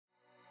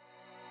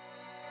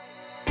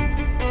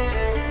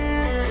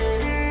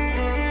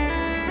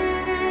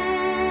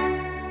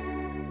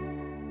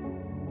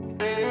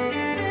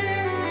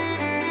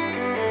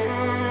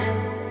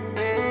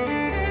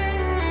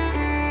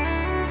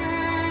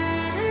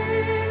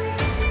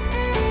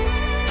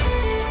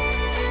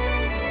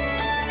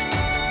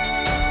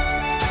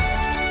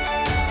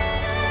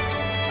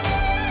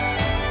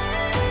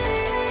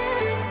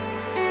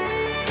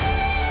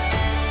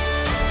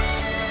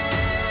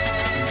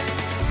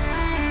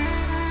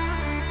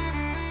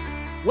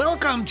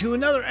Welcome to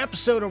another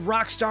episode of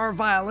Rockstar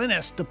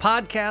Violinist, the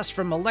podcast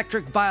from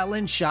Electric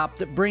Violin Shop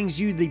that brings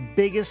you the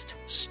biggest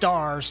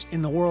stars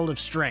in the world of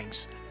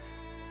strings.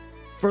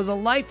 For the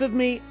life of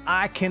me,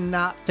 I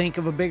cannot think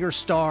of a bigger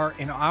star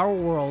in our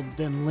world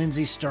than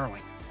Lindsey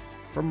Stirling.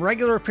 From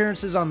regular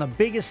appearances on the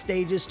biggest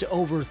stages to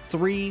over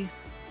 3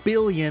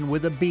 billion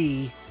with a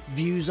B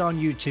views on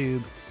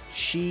YouTube,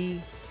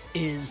 she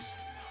is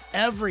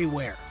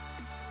everywhere.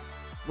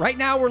 Right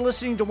now we're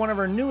listening to one of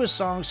her newest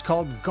songs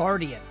called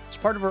Guardian. It's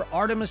part of her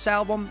Artemis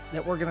album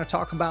that we're going to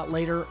talk about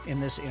later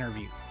in this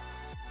interview.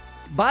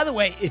 By the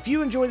way, if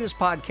you enjoy this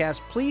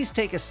podcast, please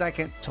take a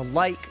second to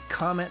like,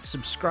 comment,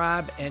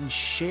 subscribe, and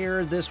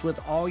share this with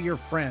all your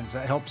friends.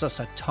 That helps us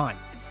a ton.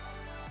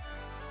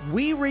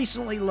 We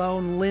recently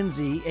loaned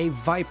Lindsey a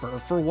Viper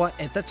for what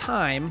at the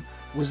time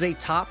was a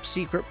top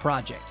secret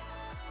project.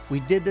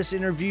 We did this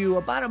interview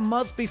about a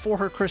month before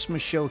her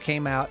Christmas show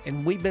came out,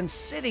 and we've been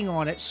sitting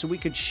on it so we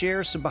could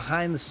share some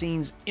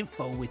behind-the-scenes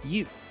info with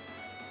you.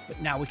 But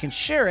now we can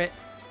share it,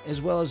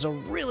 as well as a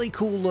really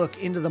cool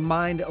look into the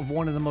mind of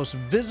one of the most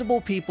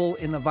visible people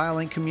in the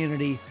violin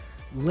community,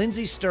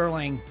 Lindsey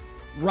Stirling,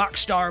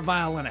 rockstar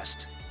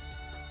violinist.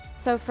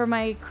 So for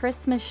my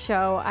Christmas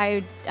show,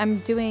 I'm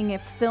doing a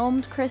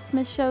filmed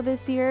Christmas show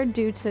this year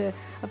due to,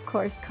 of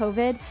course,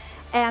 COVID.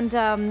 And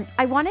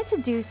I wanted to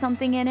do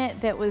something in it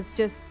that was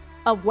just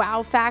a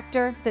wow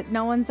factor that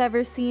no one's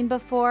ever seen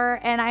before.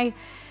 And I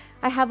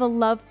have a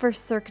love for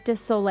Cirque du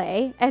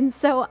Soleil. And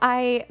so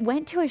I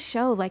went to a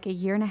show like a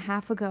year and a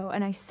half ago,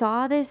 and I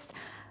saw this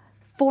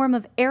form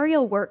of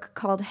aerial work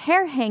called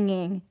hair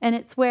hanging. And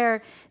it's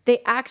where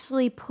they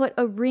actually put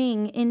a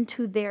ring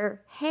into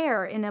their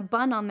hair in a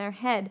bun on their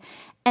head.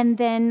 And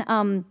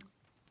then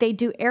they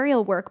do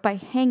aerial work by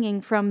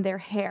hanging from their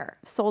hair,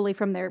 solely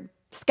from their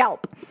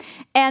scalp.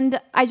 And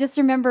I just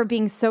remember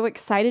being so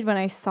excited when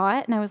I saw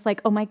it, and I was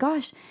like, oh my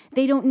gosh,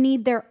 they don't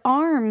need their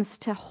arms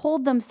to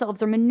hold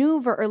themselves or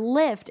maneuver or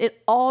lift.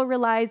 It all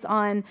relies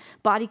on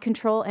body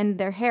control and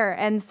their hair.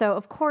 And so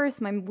of course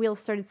my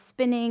wheels started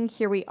spinning.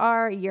 Here we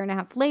are a year and a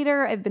half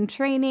later. I've been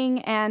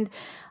training, and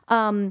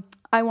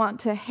I want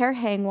to hair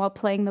hang while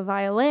playing the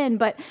violin,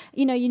 but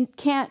you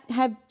can't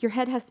have, your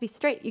head has to be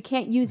straight. You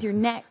can't use your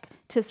neck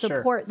to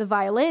support the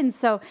violin.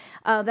 So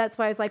that's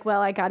why I was like,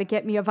 well, I got to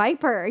get me a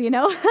Viper,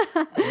 No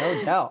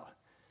doubt.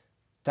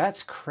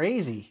 That's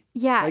crazy.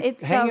 Yeah. Like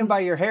it's hanging by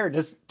your hair.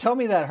 Just tell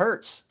me that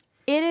hurts.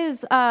 It is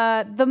it's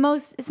the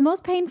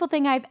most painful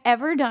thing I've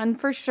ever done,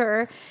 for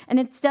sure. And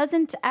it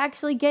doesn't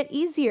actually get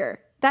easier.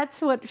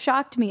 That's what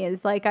shocked me,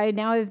 is like, I've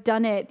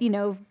done it,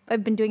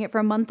 I've been doing it for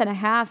a month and a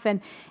half.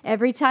 And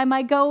every time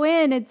I go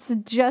in, it's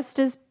just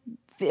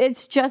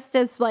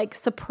as like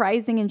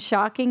surprising and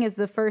shocking as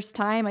the first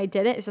time I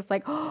did it. It's just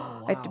like,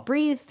 wow. I have to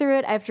breathe through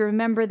it. I have to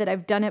remember that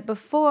I've done it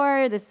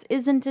before. This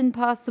isn't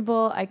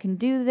impossible. I can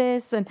do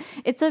this. And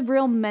it's a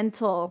real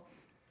mental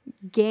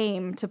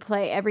game to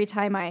play every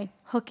time I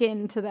hook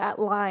into that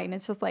line.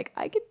 It's just like,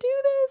 I can do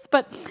this.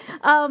 But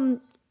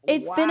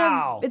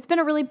it's been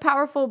a really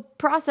powerful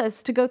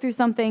process to go through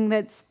something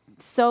that's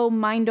so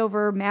mind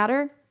over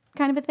matter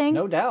kind of a thing.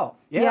 No doubt.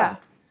 Yeah.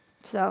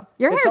 So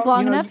your hair's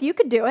long enough, you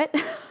could do it.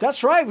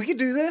 That's right. We could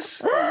do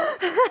this.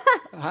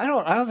 I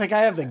don't think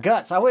I have the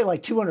guts. I weigh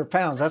like 200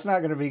 pounds. That's not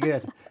going to be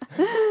good.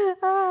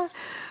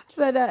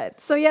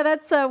 So yeah,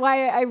 that's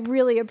why I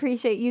really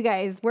appreciate you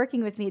guys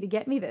working with me to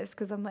get me this.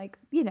 Cause I'm like,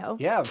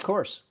 Yeah, of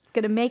course.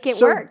 Going to make it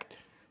work.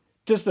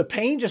 Does the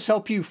pain just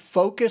help you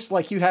focus?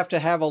 Like you have to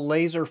have a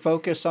laser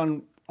focus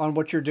on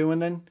what you're doing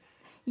then?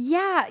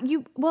 Yeah,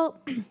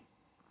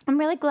 I'm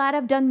really glad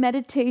I've done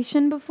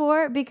meditation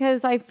before,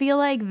 because I feel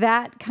like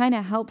that kind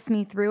of helps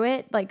me through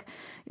it. Like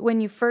when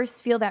you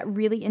first feel that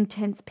really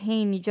intense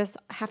pain, you just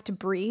have to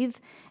breathe,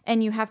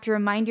 and you have to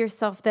remind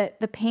yourself that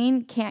the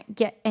pain can't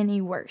get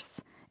any worse.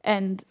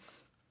 And,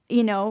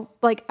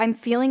 like, I'm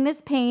feeling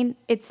this pain.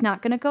 It's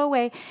not going to go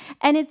away.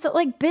 And it's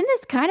like been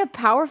this kind of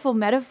powerful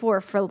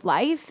metaphor for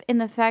life, in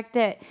the fact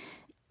that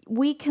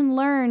we can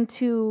learn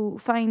to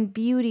find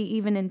beauty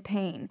even in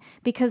pain,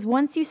 because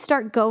once you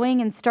start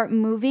going and start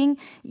moving,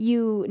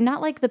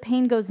 not like the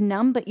pain goes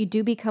numb, but you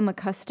do become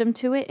accustomed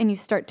to it, and you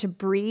start to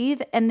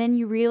breathe, and then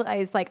you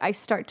realize, like, I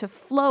start to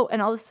float,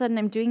 and all of a sudden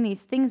I'm doing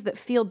these things that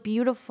feel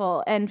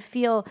beautiful and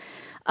feel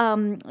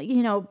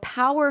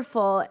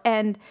powerful.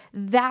 And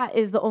that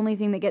is the only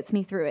thing that gets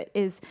me through it,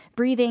 is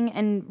breathing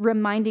and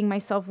reminding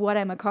myself what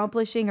I'm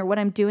accomplishing or what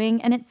I'm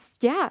doing. And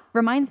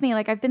reminds me,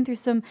 like,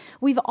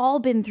 we've all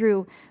been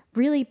through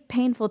really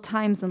painful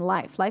times in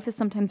life. Life is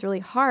sometimes really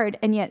hard,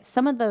 and yet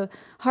some of the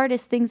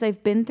hardest things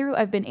I've been through,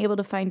 I've been able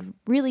to find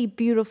really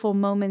beautiful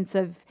moments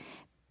of,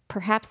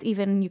 perhaps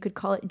even you could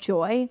call it,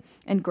 joy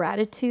and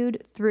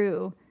gratitude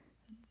through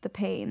the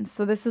pain.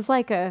 So this is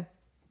like a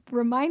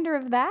reminder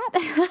of that.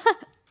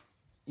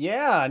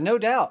 Yeah, no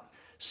doubt.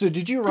 So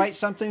did you write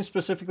something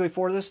specifically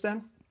for this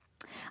then?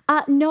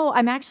 No,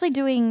 I'm actually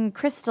doing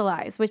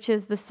Crystallize, which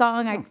is the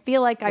song I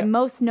feel like I'm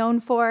most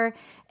known for.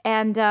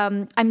 And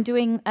I'm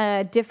doing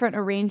a different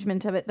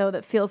arrangement of it, though,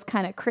 that feels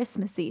kind of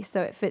Christmassy,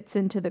 so it fits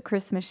into the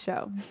Christmas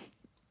show.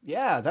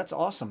 Yeah, that's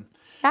awesome.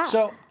 Yeah.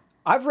 So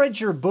I've read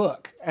your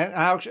book, and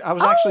I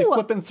was actually Oh!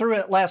 flipping through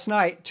it last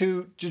night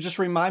to just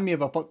remind me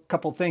of a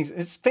couple things.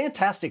 It's a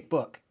fantastic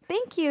book.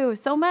 Thank you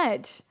so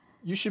much.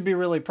 You should be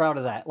really proud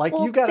of that. Like,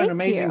 Well, you've got an thank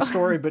amazing you.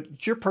 story,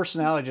 but your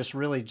personality just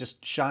really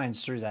just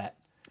shines through that.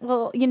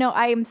 Well,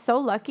 I am so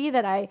lucky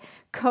that I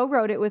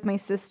co-wrote it with my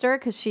sister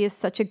because she is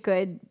such a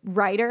good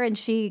writer and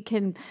she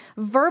can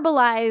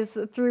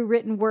verbalize through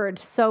written word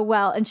so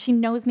well. And she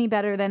knows me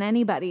better than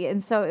anybody.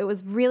 And so it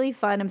was really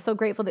fun. I'm so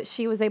grateful that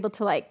she was able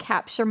to like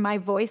capture my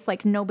voice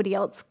like nobody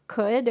else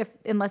could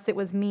unless it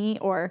was me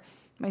or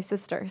my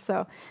sister.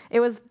 So it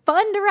was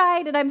fun to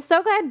write and I'm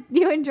so glad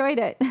you enjoyed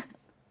it.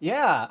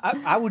 Yeah,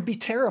 I would be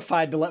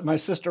terrified to let my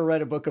sister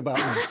write a book about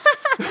me.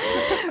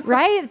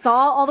 Right? It's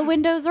all the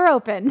windows are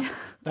open.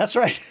 That's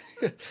right.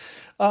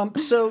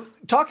 So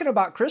talking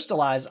about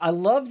Crystallize, I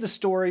love the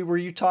story where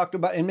you talked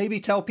about, and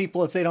maybe tell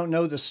people if they don't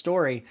know the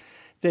story,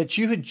 that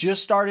you had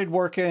just started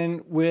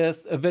working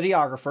with a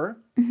videographer,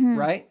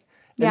 right?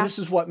 And Yeah. this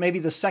is what, maybe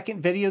the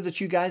second video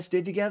that you guys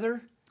did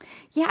together?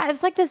 Yeah, it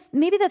was like this,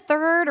 maybe the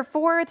third or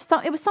fourth.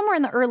 It was somewhere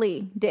in the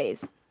early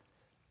days.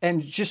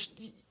 And just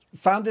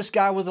found this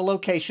guy with a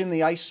location,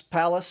 the Ice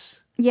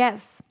Palace.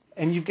 Yes.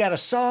 And you've got a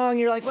song,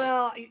 you're like,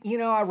 well,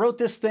 I wrote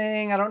this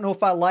thing. I don't know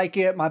if I like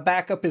it. My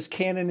backup is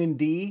Canon in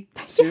D.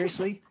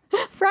 Seriously?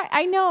 Right.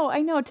 I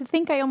know. To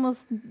think I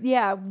almost,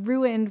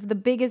 ruined the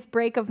biggest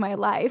break of my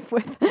life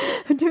with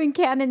doing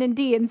Canon and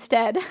D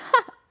instead.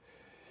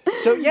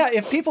 So, yeah,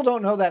 if people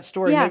don't know that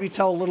story, Yeah. maybe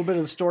tell a little bit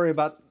of the story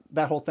about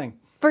that whole thing.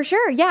 For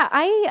sure. Yeah.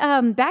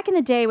 I, back in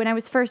the day when I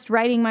was first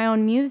writing my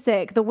own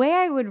music, the way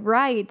I would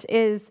write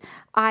is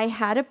I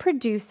had a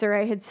producer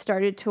I had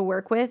started to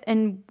work with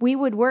and we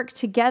would work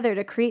together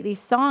to create these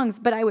songs,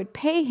 but I would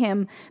pay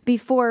him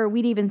before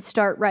we'd even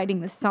start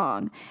writing the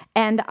song.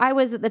 And I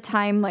was at the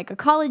time like a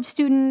college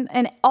student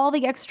and all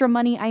the extra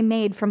money I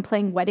made from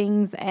playing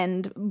weddings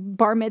and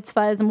bar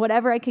mitzvahs and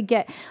whatever I could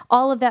get,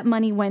 all of that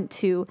money went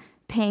to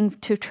paying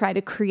to try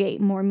to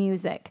create more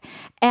music.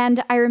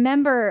 And I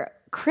remember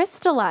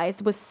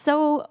Crystallize was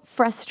so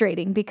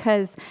frustrating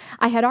because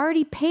I had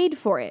already paid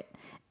for it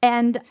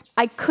and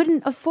I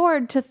couldn't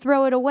afford to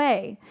throw it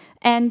away.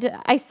 And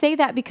I say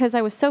that because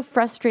I was so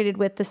frustrated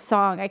with the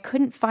song. I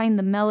couldn't find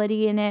the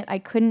melody in it. I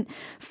couldn't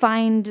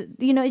find,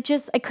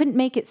 I couldn't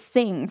make it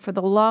sing for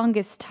the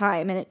longest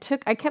time. And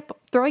I kept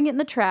throwing it in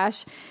the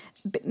trash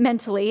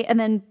mentally and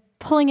then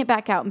pulling it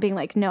back out and being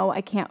like, no,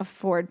 I can't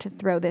afford to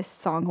throw this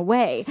song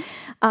away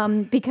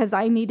because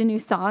I need a new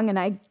song and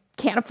I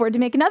can't afford to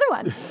make another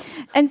one.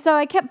 And so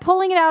I kept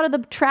pulling it out of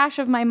the trash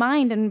of my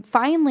mind. And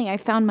finally I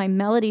found my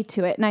melody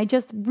to it. And I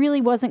just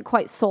really wasn't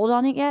quite sold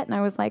on it yet. And I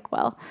was like,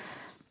 well,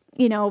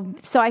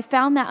 so I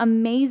found that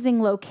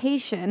amazing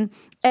location.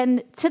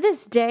 And to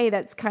this day,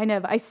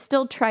 I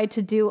still try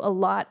to do a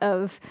lot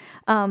of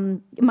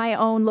my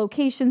own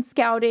location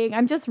scouting.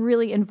 I'm just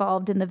really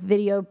involved in the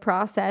video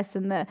process.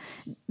 And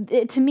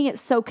to me,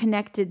 it's so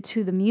connected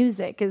to the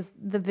music, is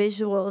the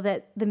visual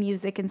that the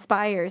music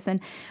inspires. And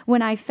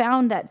when I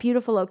found that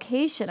beautiful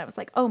location, I was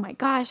like, oh my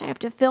gosh, I have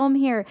to film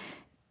here.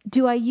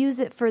 Do I use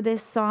it for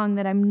this song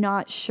that I'm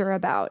not sure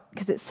about?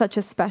 Because it's such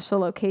a special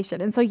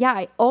location. And so, yeah,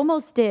 I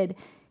almost did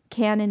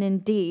Canon in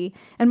D.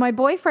 And my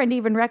boyfriend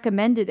even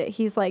recommended it.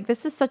 He's like,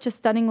 this is such a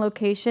stunning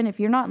location.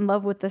 If you're not in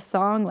love with the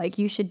song, like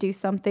you should do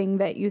something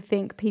that you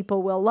think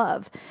people will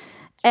love.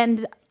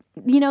 And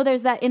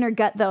there's that inner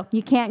gut though.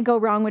 You can't go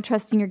wrong with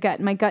trusting your gut.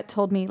 My gut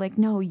told me like,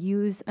 no,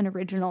 use an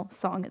original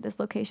song at this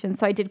location.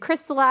 So I did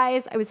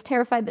Crystallize. I was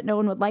terrified that no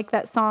one would like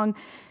that song.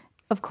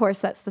 Of course,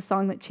 that's the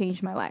song that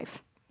changed my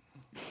life.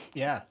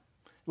 Yeah.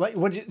 Like,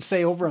 what did you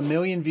say, over 1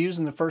 million views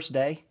in the first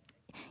day?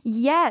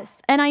 Yes.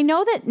 And I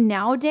know that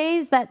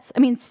nowadays that's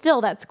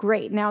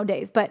great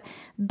nowadays, but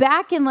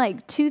back in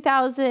like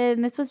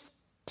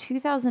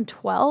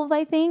 2012,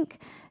 I think,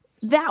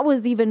 that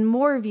was even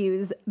more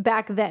views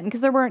back then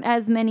because there weren't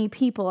as many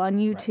people on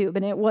YouTube,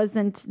 right.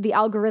 And the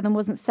algorithm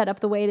wasn't set up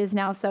the way it is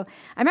now. So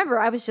I remember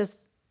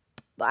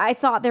I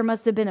thought there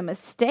must have been a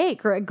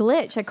mistake or a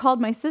glitch. I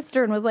called my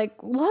sister and was like,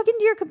 log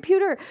into your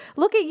computer,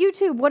 look at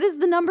YouTube. What does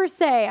the number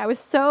say? I was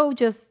so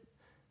just,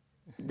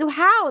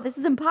 how? This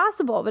is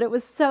impossible. But it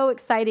was so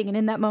exciting. And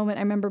in that moment,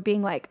 I remember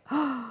being like,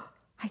 oh,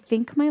 I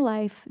think my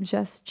life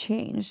just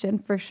changed.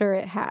 And for sure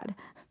it had.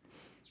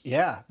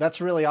 Yeah,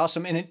 that's really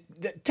awesome. And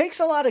it takes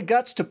a lot of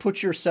guts to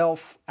put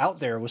yourself out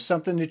there with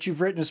something that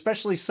you've written,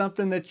 especially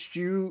something that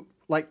you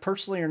like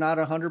personally are not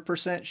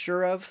 100%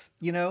 sure of,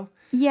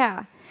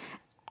 Yeah.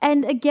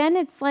 And again,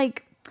 it's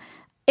like,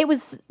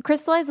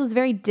 Crystallize was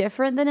very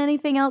different than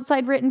anything else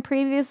I'd written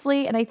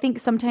previously. And I think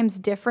sometimes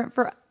different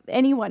for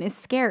anyone is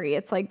scary.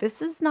 It's like,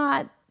 this is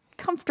not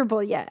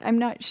comfortable yet. I'm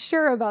not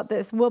sure about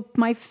this. Will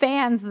my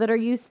fans that are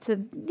used to,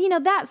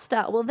 that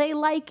style, will they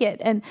like it?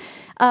 And,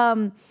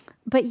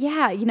 but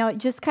yeah, it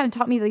just kind of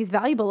taught me these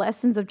valuable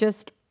lessons of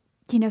just,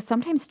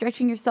 sometimes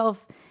stretching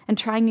yourself and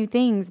trying new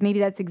things. Maybe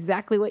that's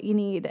exactly what you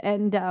need.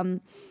 And,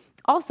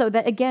 also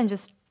that, again,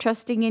 just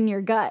trusting in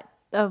your gut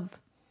of,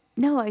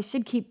 no, I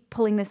should keep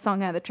pulling this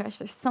song out of the trash.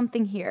 There's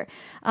something here.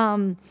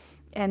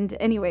 And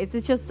anyways,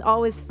 it's just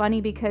always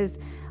funny because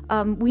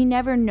we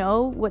never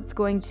know what's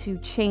going to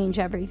change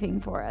everything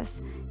for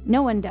us.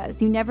 No one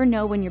does. You never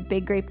know when your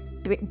big great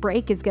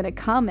break is going to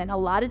come. And a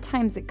lot of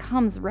times it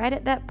comes right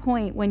at that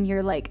point when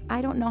you're like,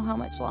 I don't know how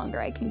much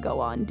longer I can go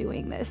on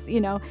doing this,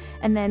 you know?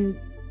 And then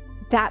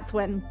that's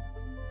when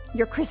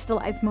your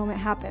crystallized moment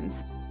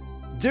happens.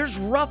 There's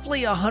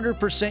roughly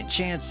 100%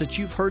 chance that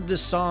you've heard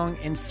this song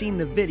and seen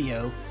the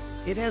video.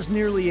 It has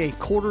nearly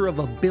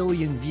 250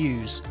 million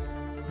views.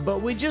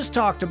 But we just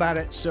talked about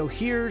it, so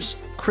here's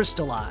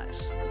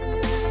Crystallize.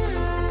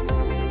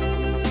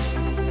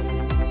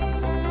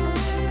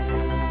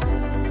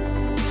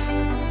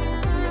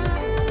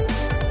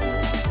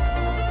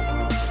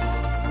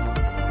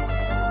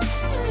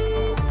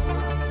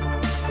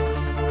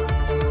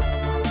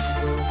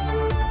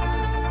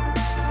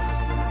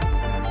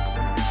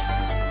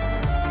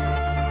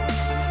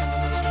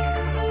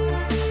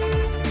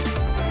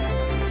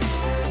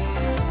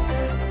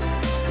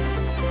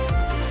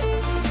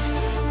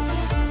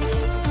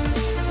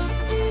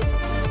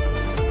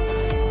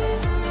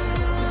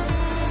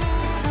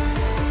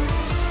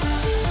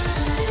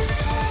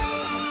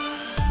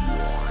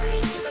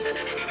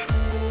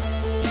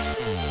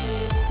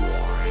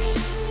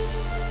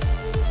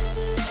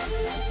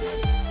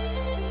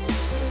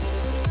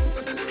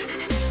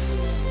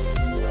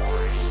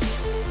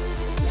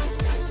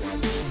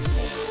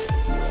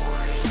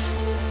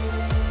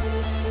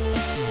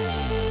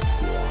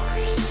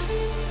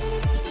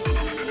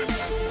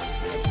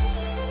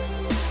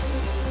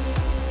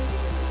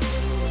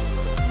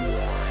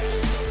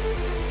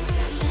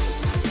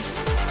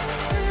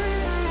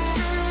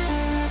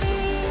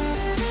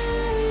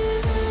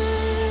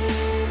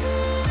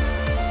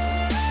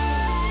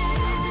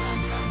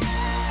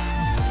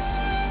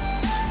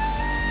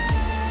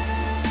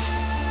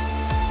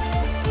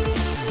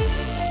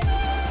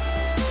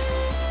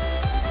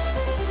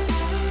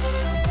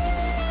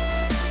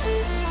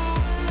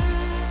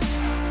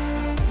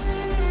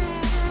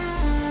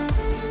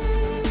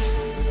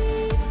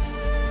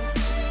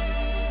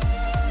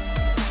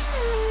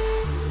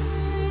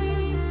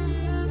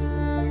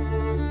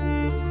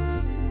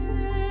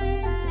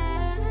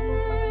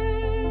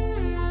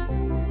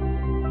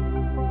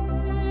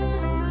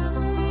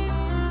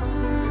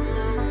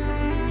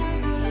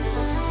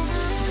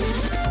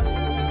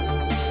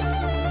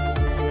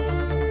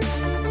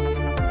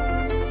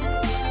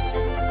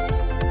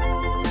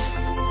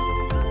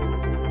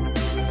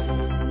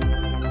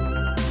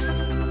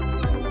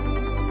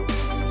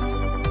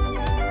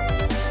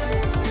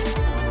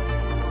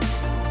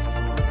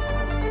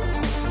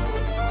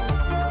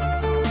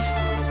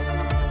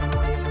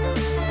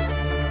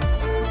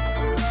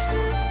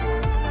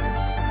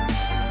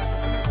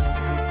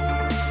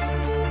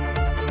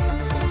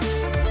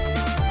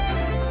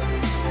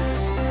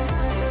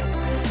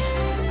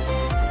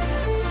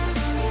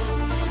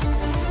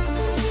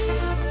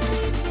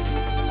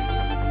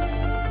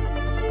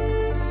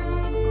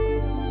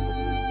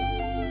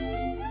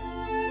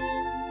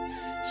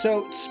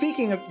 So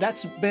speaking of,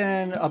 that's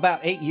been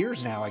about 8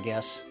 years now, I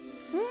guess.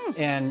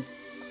 And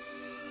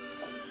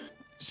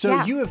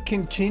so you have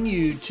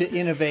continued to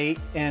innovate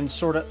and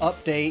sort of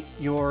update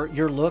your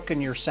look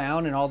and your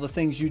sound and all the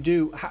things you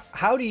do.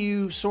 How do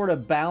you sort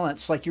of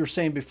balance, like you were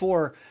saying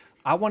before,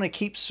 I want to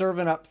keep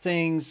serving up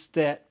things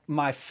that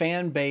my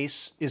fan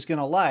base is going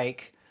to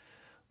like,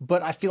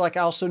 but I feel like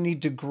I also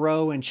need to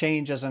grow and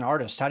change as an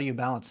artist. How do you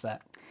balance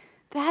that?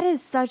 That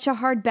is such a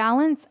hard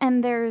balance.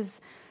 And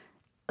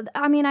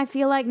I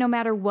feel like no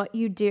matter what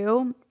you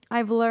do,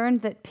 I've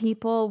learned that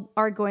people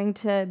are going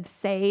to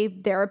say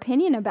their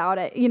opinion about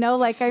it. You know,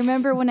 like I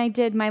remember when I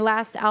did my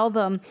last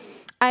album,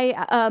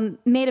 I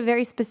made a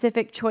very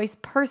specific choice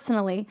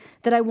personally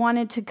that I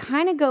wanted to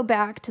kind of go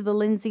back to the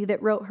Lindsay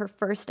that wrote her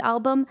first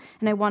album,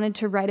 and I wanted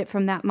to write it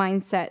from that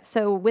mindset.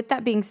 So with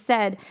that being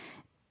said,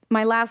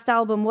 my last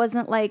album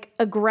wasn't like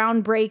a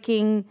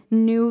groundbreaking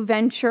new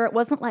venture. It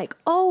wasn't like,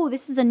 oh,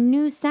 this is a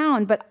new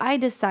sound, but I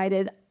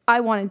decided I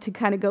wanted to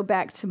kind of go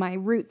back to my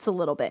roots a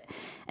little bit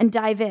and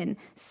dive in.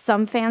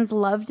 Some fans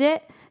loved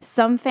it.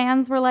 Some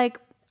fans were like,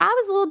 I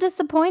was a little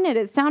disappointed.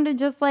 It sounded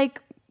just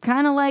like,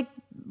 kind of like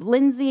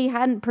Lindsay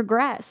hadn't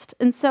progressed.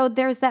 And so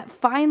there's that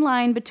fine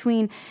line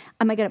between,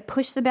 am I going to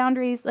push the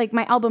boundaries? Like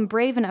my album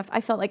Brave Enough,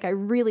 I felt like I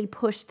really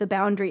pushed the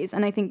boundaries.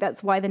 And I think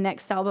that's why the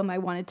next album I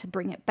wanted to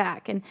bring it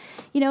back. And,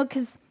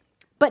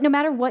 but no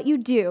matter what you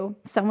do,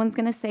 someone's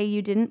going to say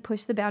you didn't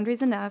push the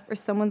boundaries enough, or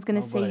someone's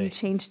going to say you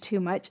changed too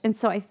much. And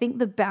so I think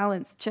the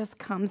balance just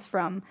comes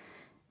from,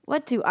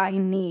 what do I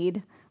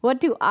need?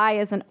 What do I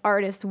as an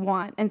artist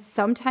want? And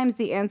sometimes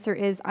the answer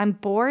is, I'm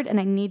bored and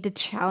I need to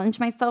challenge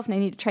myself and I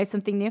need to try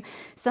something new.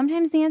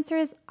 Sometimes the answer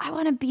is, I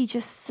want to be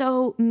just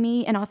so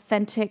me and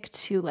authentic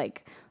to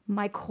like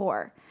my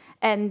core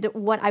and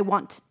what I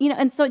want,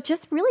 and so it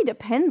just really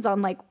depends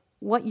on like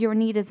what your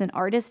need as an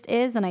artist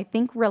is. And I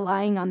think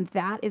relying on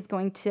that is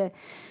going to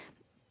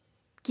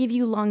give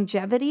you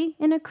longevity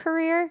in a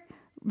career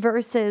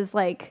versus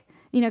like,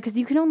 because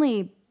you can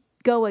only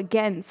go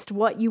against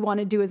what you want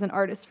to do as an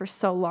artist for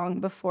so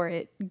long before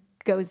it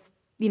goes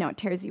it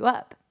tears you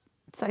up.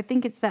 So I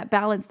think it's that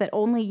balance that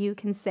only you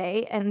can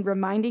say, and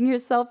reminding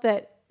yourself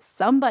that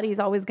somebody's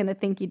always going to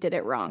think you did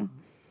it wrong.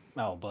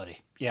 Oh, buddy.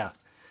 Yeah.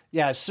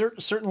 Yeah.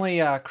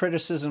 Certainly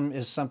criticism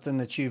is something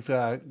that you've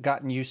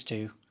gotten used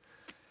to.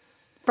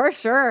 For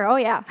sure. Oh,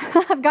 yeah.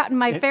 I've gotten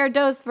my fair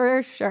dose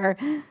for sure.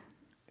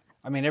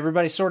 I mean,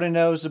 everybody sort of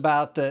knows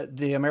about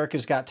the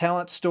America's Got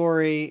Talent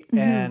story,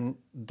 and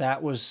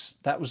that was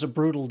a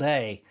brutal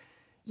day.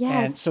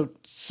 Yes. And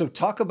so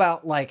talk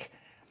about, like,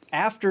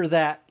 after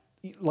that,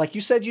 like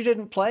you said, you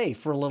didn't play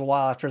for a little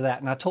while after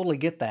that, and I totally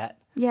get that.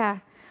 Yeah.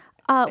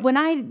 When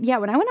I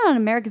went on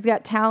America's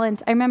Got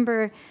Talent, I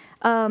remember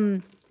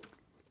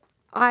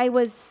I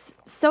was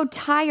so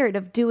tired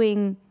of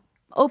doing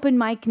open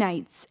mic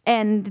nights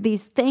and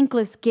these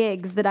thankless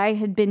gigs that I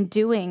had been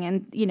doing,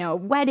 and,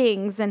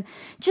 weddings, and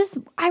just,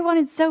 I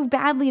wanted so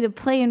badly to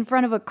play in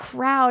front of a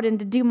crowd and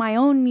to do my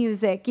own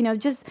music,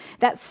 just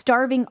that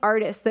starving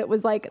artist that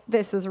was like,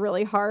 this is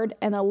really hard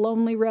and a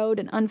lonely road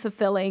and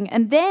unfulfilling.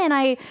 And then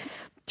I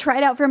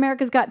tried out for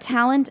America's Got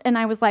Talent, and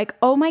I was like,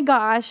 oh my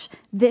gosh,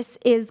 this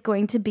is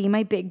going to be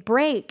my big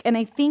break. And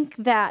I think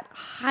that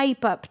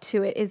hype up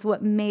to it is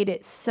what made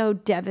it so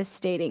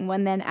devastating,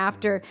 when then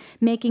after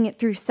making it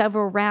through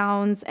several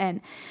rounds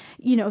and,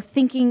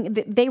 thinking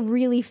that they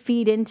really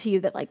feed into you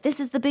that, like, this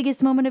is the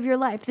biggest moment of your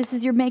life. This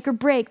is your make or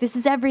break. This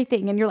is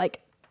everything. And you're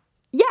like,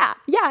 yeah,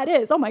 it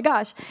is. Oh my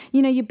gosh.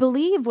 You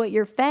believe what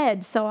you're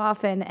fed so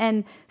often.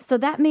 And so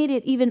that made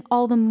it even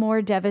all the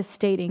more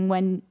devastating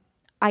when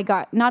I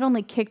got not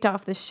only kicked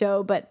off the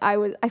show, but I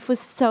was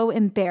so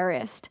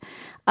embarrassed.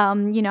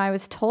 I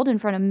was told in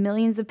front of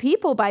millions of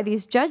people by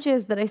these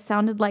judges that I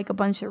sounded like a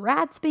bunch of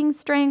rats being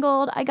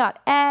strangled. I got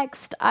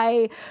X'd.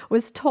 I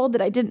was told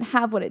that I didn't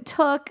have what it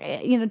took,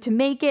 to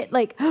make it.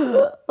 Like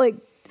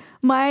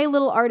my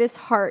little artist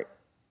heart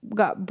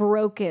got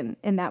broken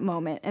in that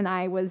moment, and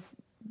I was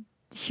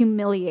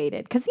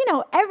humiliated because,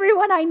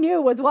 everyone I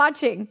knew was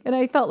watching, and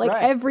I felt like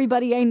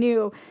everybody I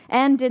knew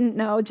and didn't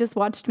know just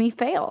watched me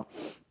fail.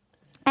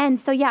 And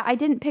so, I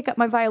didn't pick up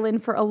my violin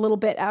for a little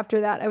bit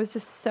after that. I was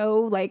just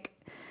so,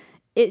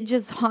 it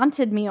just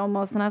haunted me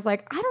almost. And I was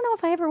like, I don't know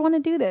if I ever want to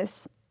do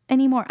this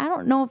anymore. I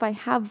don't know if I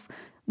have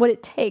what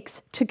it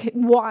takes to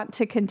want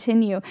to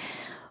continue.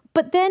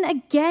 But then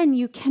again,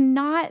 you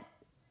cannot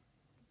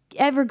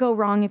ever go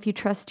wrong if you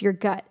trust your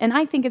gut. And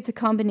I think it's a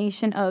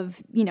combination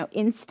of,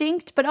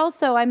 instinct, but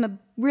also I'm a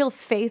real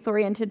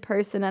faith-oriented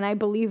person, and I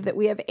believe that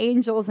we have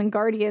angels and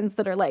guardians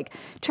that are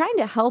trying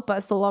to help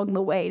us along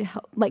the way, to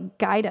help,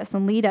 guide us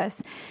and lead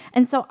us.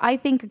 And so I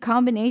think a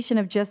combination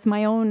of just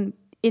my own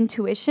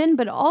intuition,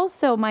 but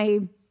also my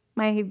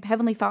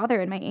Heavenly Father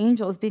and my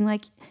angels being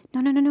like,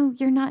 no,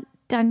 you're not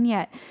done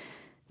yet.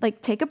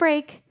 Take a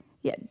break.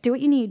 Yeah, do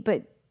what you need,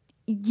 but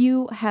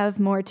you have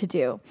more to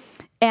do.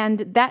 And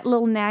that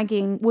little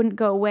nagging wouldn't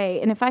go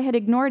away. And if I had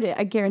ignored it,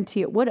 I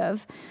guarantee it would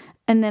have.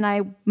 And then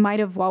I might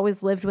have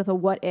always lived with a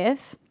what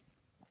if.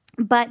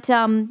 But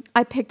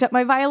I picked up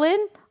my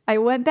violin. I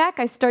went back.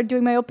 I started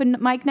doing my open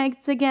mic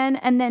nights again.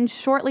 And then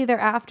shortly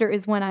thereafter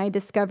is when I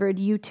discovered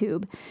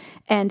YouTube.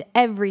 And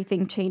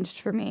everything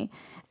changed for me.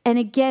 And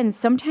again,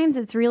 sometimes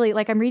it's really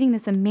I'm reading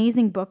this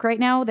amazing book right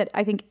now that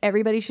I think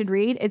everybody should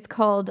read. It's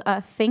called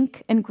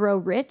Think and Grow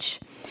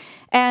Rich.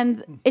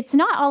 And it's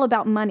not all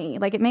about money.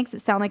 It makes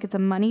it sound like it's a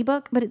money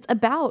book, but it's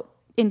about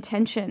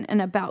intention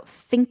and about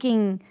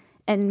thinking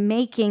and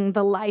making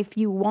the life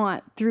you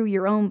want through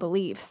your own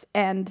beliefs.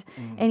 And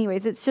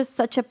anyways, it's just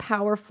such a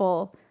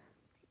powerful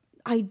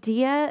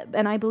idea.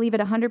 And I believe it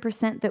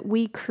 100% that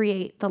we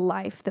create the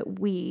life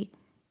that we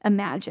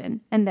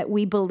imagine and that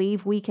we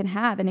believe we can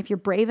have. And if you're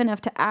brave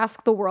enough to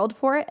ask the world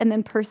for it and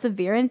then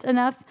perseverant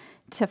enough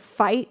to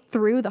fight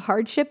through the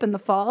hardship and the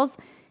falls,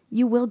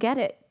 you will get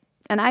it.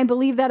 And I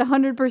believe that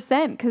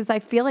 100% because I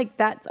feel like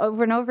that's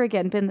over and over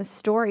again been the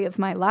story of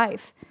my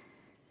life.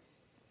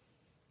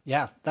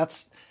 Yeah,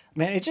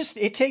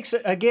 it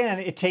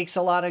takes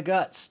a lot of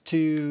guts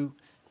to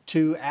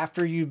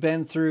after you've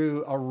been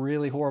through a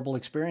really horrible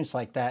experience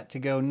like that to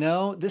go,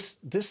 no, this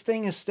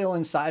thing is still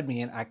inside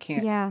me and I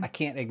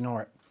can't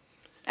ignore it.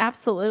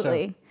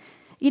 Absolutely.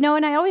 So,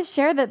 and I always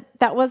share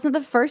that wasn't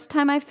the first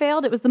time I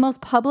failed. It was the most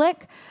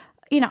public.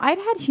 I'd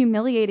had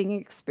humiliating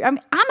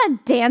experience. I'm a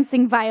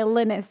dancing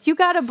violinist. You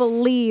got to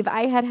believe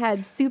I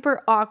had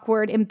super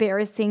awkward,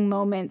 embarrassing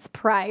moments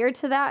prior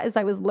to that as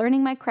I was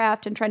learning my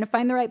craft and trying to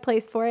find the right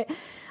place for it.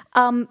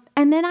 And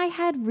then I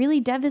had really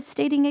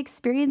devastating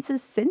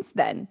experiences since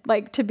then.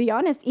 To be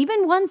honest,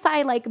 even once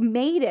I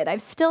made it,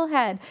 I've still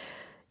had,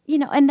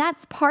 and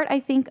that's part, I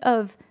think,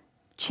 of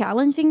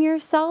challenging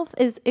yourself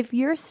is if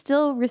you're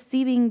still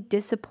receiving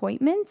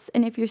disappointments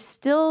and if you're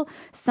still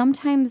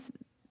sometimes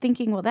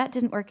thinking, well, that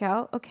didn't work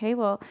out. Okay,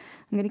 well,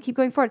 I'm going to keep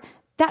going forward.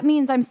 That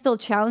means I'm still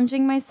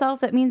challenging myself.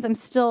 That means I'm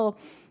still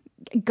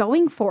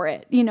going for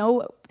it,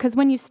 because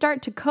when you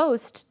start to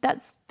coast,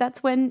 that's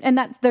when, and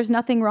there's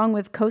nothing wrong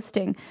with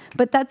coasting,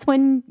 but that's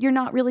when you're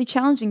not really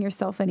challenging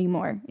yourself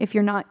anymore. If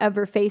you're not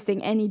ever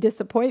facing any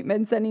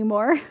disappointments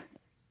anymore.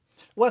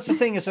 Well, that's the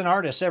thing as an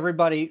artist,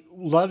 everybody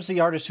loves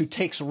the artist who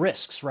takes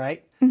risks,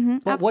 right? Mm-hmm.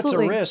 But what's a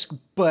absolutely. risk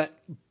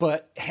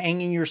but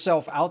hanging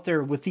yourself out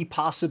there with the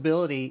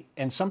possibility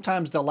and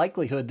sometimes the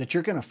likelihood that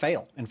you're going to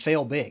fail and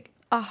fail big?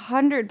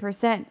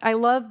 100%. I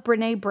love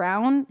Brene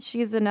Brown.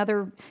 She's an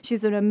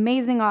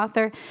amazing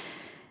author.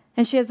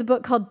 And she has a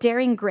book called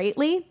Daring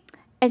Greatly.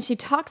 And she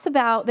talks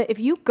about that if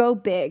you go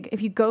big,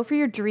 if you go for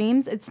your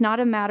dreams, it's not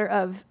a matter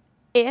of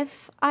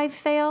if I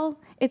fail,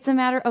 it's a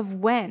matter of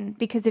when.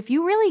 Because if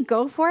you really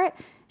go for it,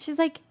 she's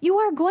like, you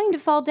are going to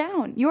fall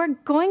down. You are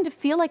going to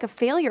feel like a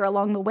failure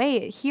along the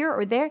way, here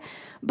or there.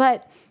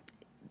 But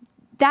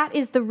that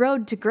is the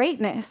road to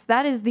greatness.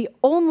 That is the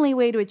only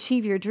way to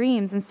achieve your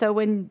dreams. And so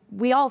when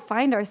we all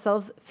find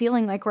ourselves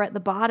feeling like we're at the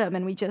bottom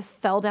and we just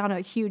fell down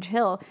a huge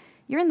hill,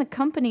 you're in the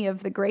company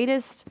of the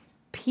greatest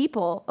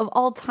people of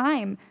all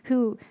time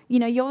who,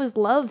 you always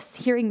love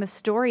hearing the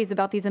stories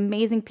about these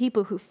amazing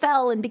people who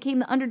fell and became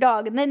the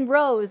underdog and then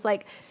rose.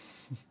 Like,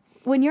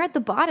 when you're at the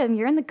bottom,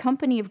 you're in the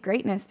company of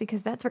greatness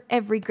because that's where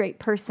every great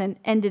person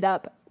ended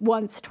up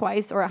once,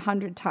 twice, or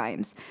 100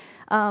 times.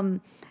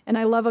 And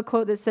I love a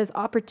quote that says,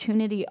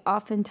 opportunity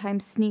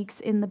oftentimes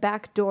sneaks in the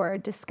back door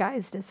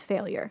disguised as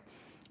failure.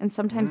 And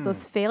sometimes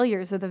those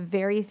failures are the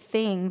very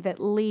thing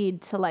that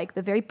lead to like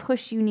the very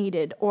push you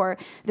needed or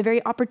the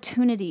very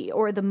opportunity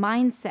or the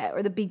mindset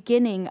or the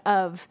beginning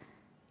of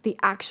the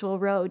actual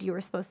road you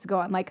were supposed to go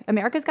on. Like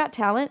America's Got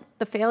Talent,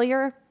 the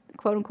failure,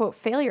 quote unquote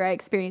failure I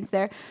experienced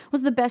there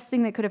was the best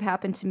thing that could have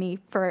happened to me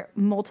for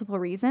multiple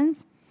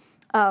reasons.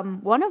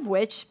 One of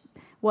which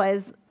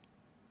was,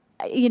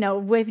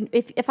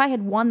 if I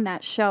had won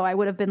that show, I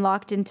would have been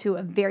locked into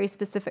a very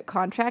specific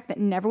contract that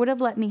never would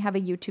have let me have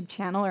a YouTube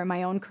channel or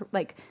my own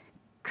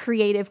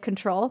creative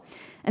control.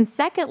 And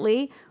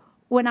secondly,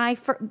 when I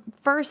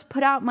first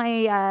put out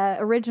my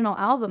original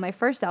album, my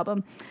first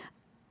album,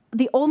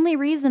 the only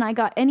reason I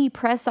got any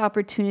press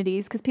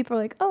opportunities, because people are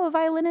like, oh, a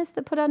violinist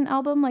that put out an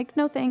album? Like,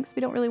 no thanks,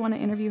 we don't really want to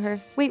interview her.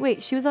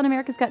 Wait, she was on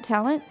America's Got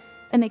Talent?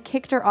 And they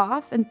kicked her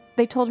off and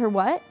they told her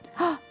what?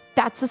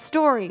 That's a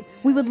story.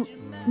 We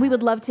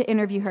would love to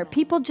interview her.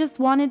 People just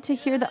wanted to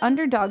hear the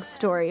underdog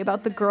story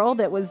about the girl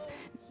that was,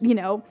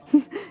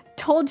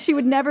 told she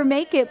would never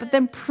make it, but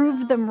then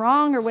proved them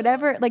wrong or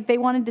whatever. Like they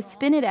wanted to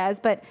spin it as,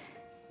 but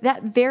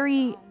that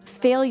very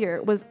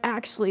failure was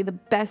actually the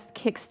best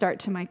kickstart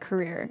to my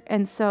career.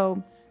 And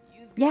so,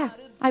 yeah,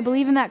 I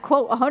believe in that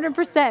quote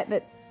 100%,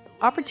 that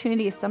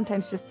opportunity is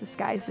sometimes just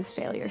disguised as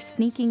failure,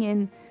 sneaking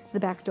in the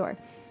back door.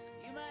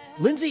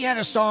 Lindsay had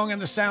a song on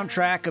the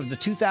soundtrack of the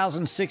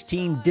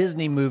 2016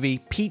 Disney movie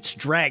Pete's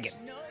Dragon.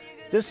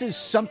 This is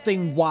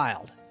Something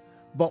Wild.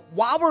 But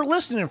while we're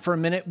listening for a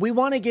minute, we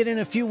want to get in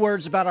a few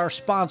words about our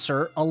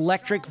sponsor,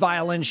 Electric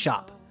Violin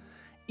Shop.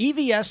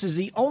 EVS is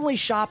the only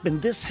shop in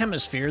this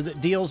hemisphere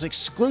that deals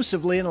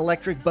exclusively in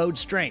electric bowed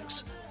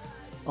strings.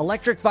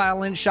 Electric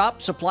Violin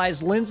Shop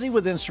supplies Lindsay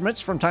with instruments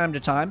from time to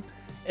time,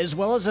 as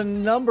well as a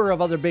number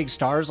of other big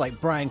stars like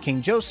Brian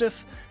King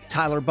Joseph,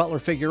 Tyler Butler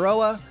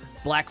Figueroa,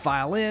 Black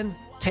Violin,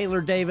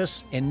 Taylor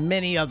Davis, and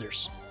many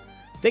others.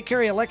 They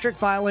carry electric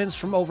violins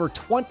from over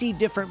 20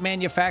 different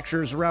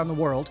manufacturers around the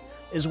world,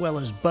 as well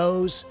as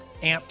bows,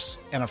 amps,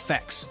 and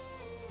effects.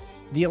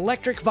 The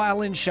Electric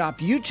Violin Shop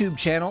YouTube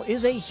channel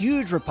is a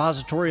huge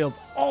repository of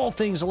all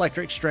things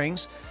electric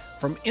strings,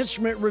 from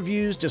instrument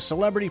reviews to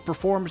celebrity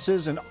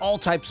performances and all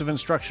types of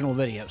instructional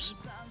videos.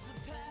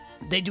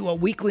 They do a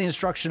weekly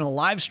instructional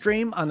live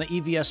stream on the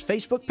EVS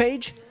Facebook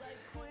page,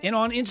 and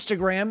on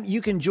Instagram,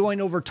 you can join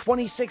over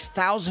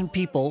 26,000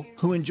 people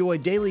who enjoy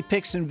daily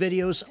pics and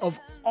videos of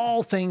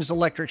all things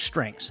electric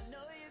strings.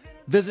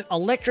 Visit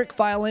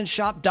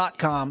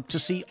electricviolinshop.com to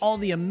see all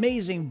the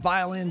amazing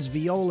violins,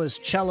 violas,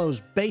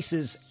 cellos,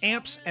 basses,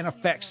 amps, and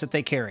effects that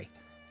they carry.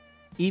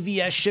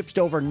 EVS ships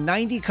to over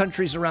 90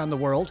 countries around the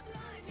world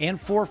and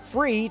for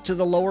free to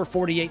the lower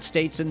 48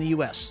 states in the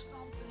U.S.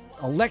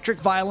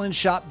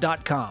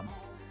 electricviolinshop.com.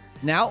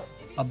 Now,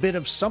 a bit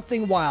of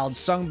Something Wild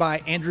sung by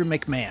Andrew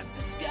McMahon.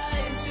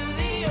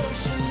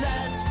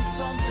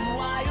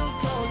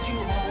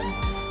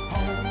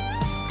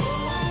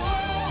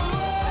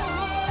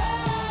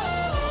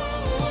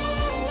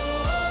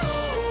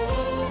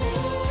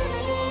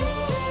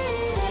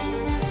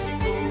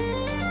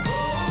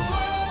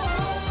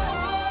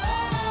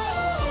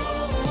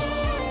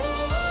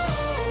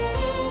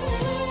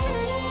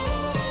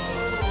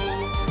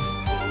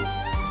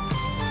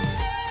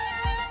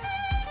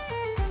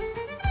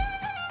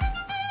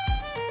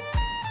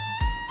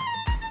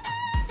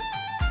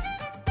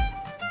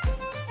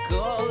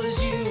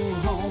 Calls you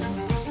home.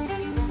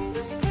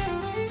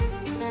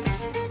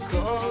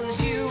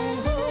 Calls you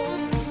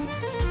home.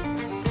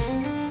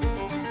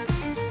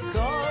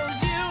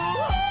 Calls you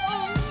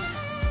home.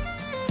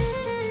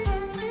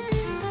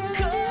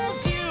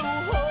 Calls you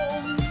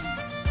home.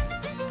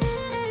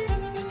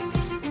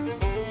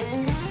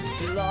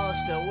 If you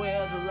lost her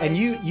where the And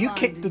you lights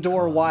kicked the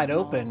door wide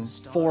open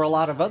for a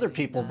lot of other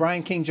people.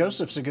 Brian King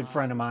Joseph's a good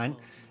friend of mine,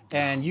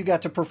 and you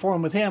got to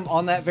perform with him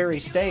on that very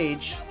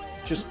stage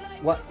just,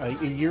 a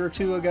year or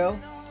two ago?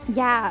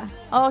 Yeah.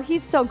 Oh,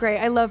 he's so great.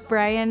 I love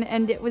Brian.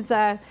 And it was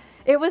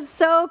It was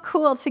so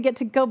cool to get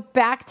to go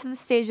back to the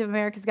stage of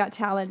America's Got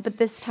Talent, but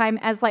this time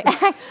as like,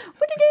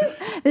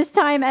 this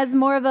time as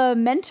more of a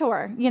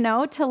mentor,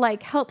 to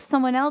like help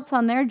someone else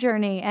on their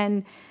journey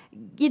and,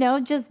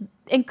 just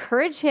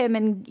encourage him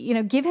and,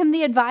 give him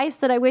the advice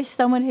that I wish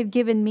someone had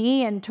given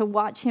me and to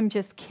watch him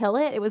just kill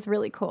it. It was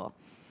really cool.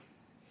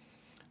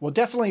 Well,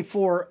 definitely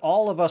for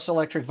all of us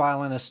electric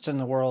violinists in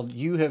the world,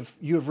 you have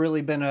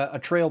really been a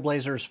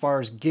trailblazer as far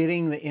as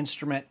getting the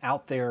instrument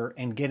out there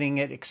and getting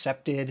it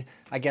accepted,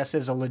 I guess,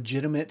 as a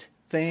legitimate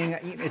thing.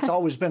 It's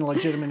always been a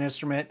legitimate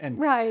instrument. And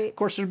right. Of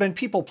course, there's been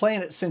people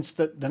playing it since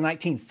the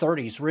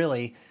 1930s,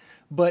 really.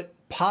 But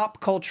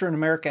pop culture in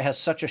America has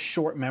such a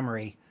short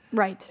memory.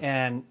 Right.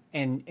 And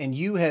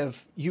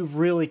you've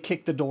really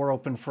kicked the door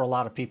open for a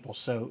lot of people.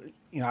 So,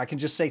 I can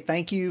just say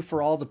thank you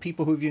for all the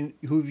people who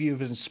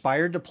you've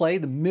inspired to play,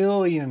 the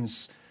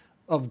millions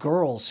of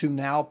girls who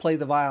now play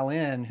the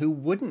violin who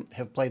wouldn't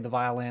have played the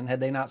violin had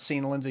they not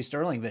seen a Lindsey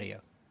Stirling video.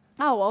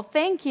 Oh, well,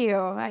 thank you.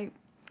 I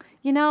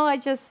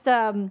just,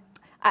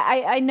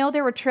 I know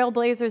there were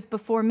trailblazers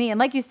before me. And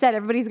like you said,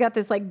 everybody's got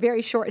this like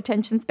very short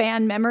attention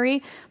span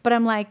memory. But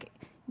I'm like,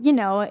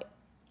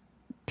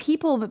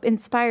 people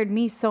inspired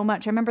me so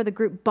much. I remember the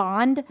group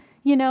Bond,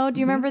 do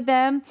you remember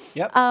them?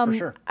 Yep, for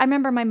sure. I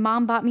remember my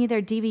mom bought me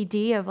their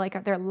DVD of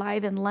like their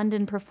live in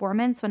London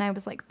performance when I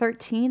was like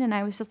 13. And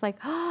I was just like,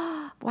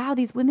 oh, wow,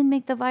 these women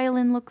make the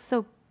violin look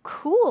so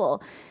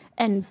cool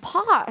and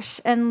posh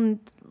and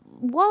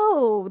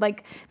whoa,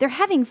 like they're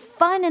having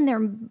fun and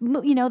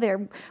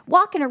they're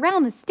walking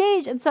around the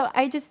stage. And so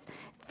I just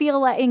feel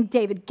like, and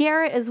David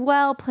Garrett as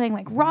well, playing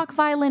like rock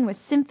violin with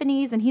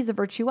symphonies, and he's a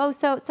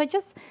virtuoso. So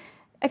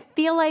I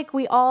feel like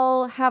we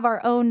all have our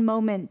own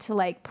moment to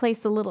like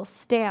place a little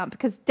stamp,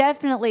 because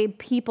definitely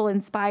people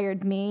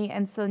inspired me.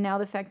 And so now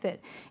the fact that,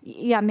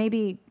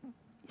 maybe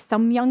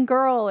some young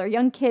girl or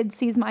young kid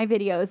sees my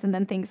videos and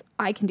then thinks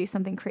I can do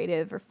something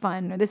creative or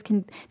fun, or this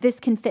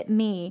can fit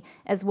me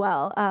as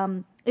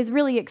well, is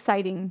really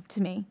exciting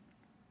to me.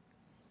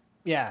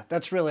 Yeah,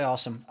 that's really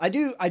awesome. I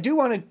do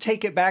want to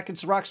take it back.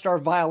 It's the Rockstar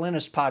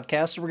Violinist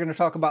podcast, so we're going to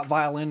talk about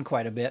violin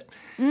quite a bit.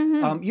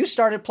 Mm-hmm. You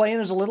started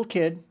playing as a little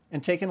kid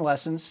and taking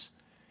lessons.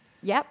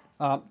 Yep.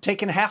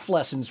 Taking half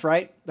lessons,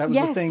 right? That was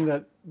the thing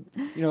that,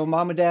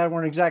 mom and dad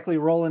weren't exactly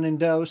rolling in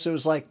dough, so it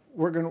was like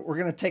we're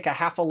gonna take a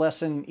half a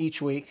lesson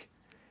each week.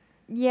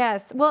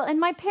 Yes. Well, and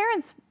my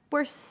parents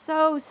were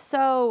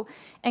so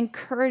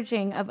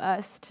encouraging of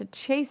us to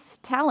chase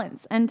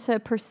talents and to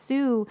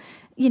pursue,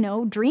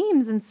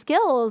 dreams and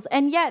skills.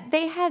 And yet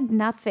they had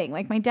nothing.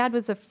 Like my dad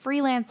was a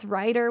freelance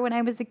writer when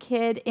I was a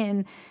kid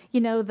in,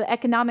 the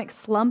economic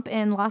slump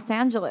in Los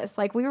Angeles.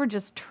 Like we were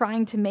just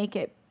trying to make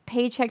it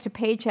paycheck to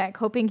paycheck,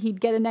 hoping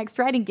he'd get a next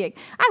writing gig.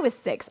 I was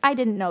 6. I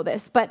didn't know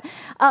this. But,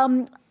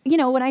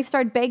 when I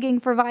started begging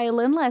for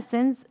violin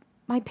lessons,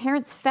 my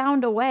parents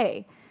found a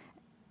way.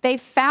 They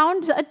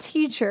found a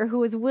teacher who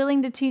was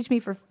willing to teach me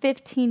for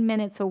 15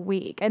 minutes a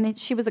week. And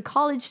she was a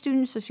college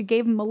student, so she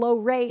gave him a low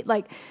rate.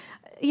 Like,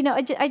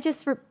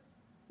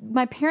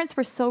 my parents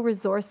were so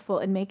resourceful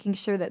in making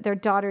sure that their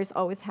daughters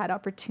always had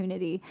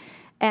opportunity.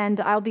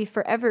 And I'll be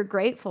forever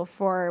grateful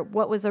for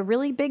what was a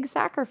really big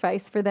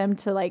sacrifice for them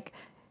to like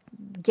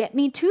get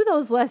me to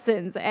those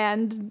lessons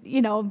and,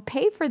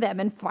 pay for them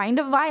and find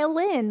a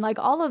violin, like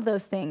all of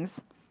those things.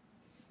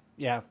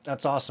 Yeah,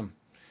 that's awesome.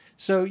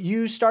 So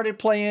you started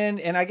playing,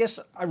 and I guess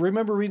I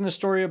remember reading the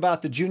story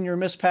about the Junior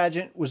Miss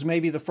pageant was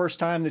maybe the first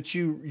time that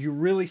you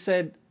really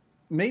said,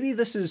 maybe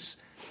this is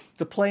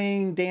the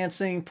playing,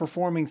 dancing,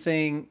 performing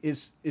thing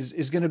is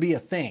going to be a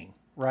thing,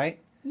 right?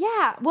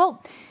 Yeah.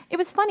 Well, it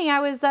was funny. I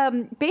was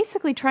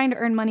basically trying to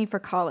earn money for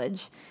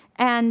college.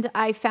 And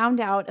I found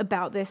out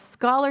about this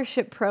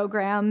scholarship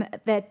program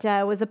that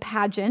was a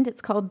pageant.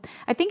 It's called,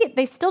 I think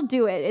they still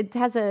do it. It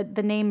has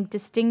the name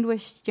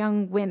Distinguished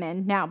Young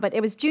Women now, but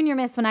it was Junior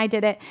Miss when I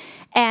did it.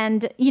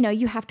 And,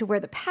 you have to wear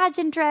the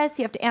pageant dress,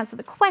 you have to answer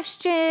the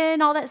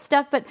question, all that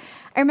stuff. But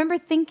I remember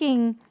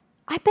thinking,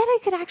 I bet I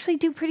could actually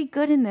do pretty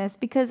good in this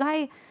because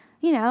I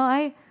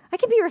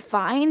can be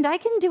refined. I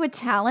can do a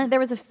talent. There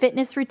was a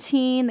fitness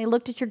routine. They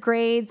looked at your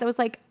grades. I was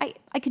like,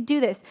 I could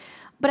do this.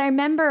 But I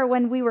remember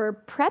when we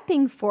were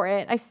prepping for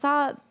it, I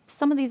saw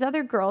some of these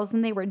other girls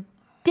and they were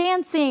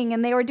dancing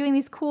and they were doing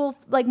these cool,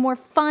 like more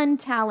fun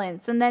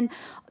talents. And then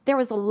there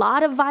was a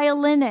lot of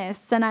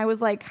violinists. And I was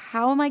like,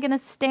 how am I going to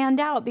stand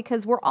out?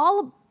 Because we're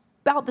all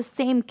about the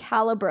same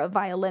caliber of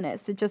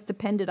violinists. It just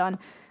depended on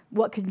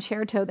what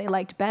concerto they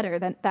liked better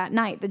that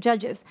night, the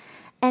judges.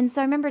 And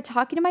so I remember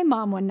talking to my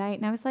mom one night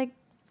and I was like,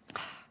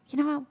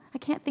 I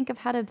can't think of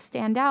how to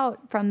stand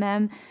out from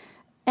them.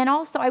 And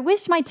also, I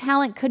wish my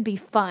talent could be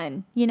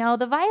fun.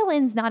 The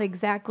violin's not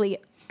exactly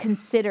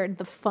considered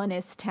the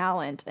funnest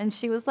talent. And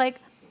she was like,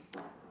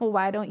 well,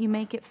 why don't you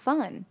make it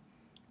fun?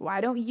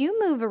 Why don't you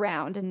move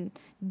around and,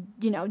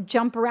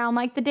 jump around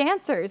like the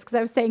dancers? Because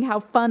I was saying how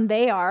fun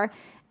they are.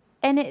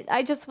 And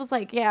I just was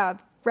like, yeah,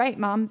 right,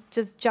 Mom,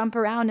 just jump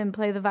around and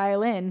play the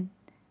violin.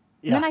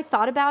 Yeah. And then I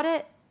thought about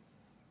it.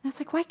 And I was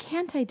like, why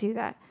can't I do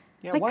that?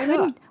 Yeah, why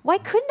not? Why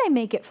couldn't I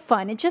make it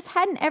fun? It just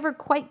hadn't ever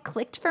quite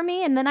clicked for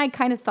me. And then I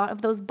kind of thought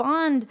of those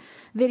Bond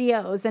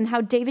videos and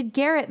how David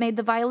Garrett made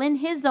the violin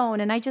his own.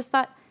 And I just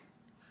thought,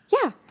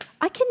 yeah,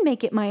 I can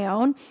make it my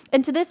own.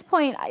 And to this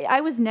point,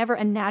 I was never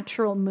a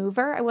natural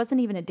mover. I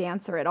wasn't even a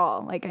dancer at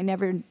all. Like, I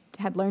never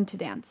had learned to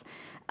dance.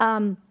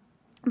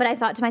 But I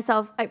thought to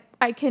myself,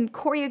 I can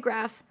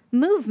choreograph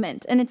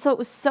movement. And so it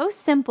was so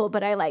simple,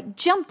 but I like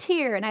jumped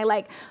here and I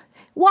like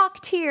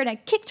walked here and I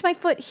kicked my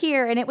foot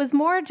here. And it was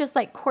more just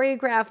like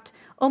choreographed,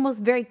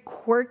 almost very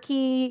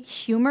quirky,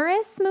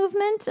 humorous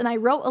movement. And I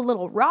wrote a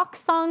little rock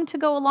song to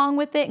go along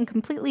with it and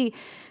completely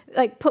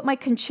like put my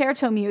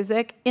concerto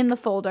music in the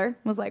folder.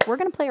 I was like, we're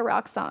going to play a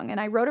rock song. And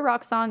I wrote a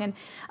rock song. And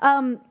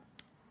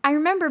I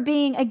remember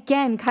being,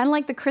 again, kind of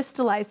like the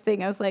crystallized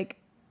thing. I was like,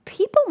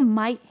 people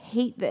might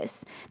hate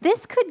this.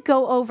 This could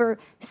go over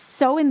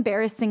so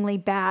embarrassingly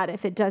bad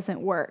if it doesn't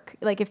work.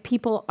 Like if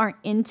people aren't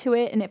into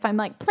it, and if I'm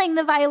like playing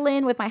the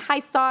violin with my high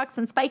socks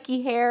and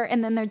spiky hair,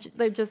 and then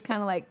they're just kind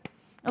of like,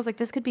 I was like,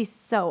 this could be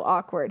so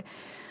awkward.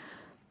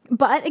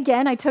 But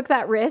again, I took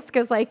that risk. I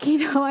was like,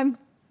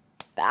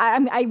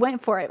 I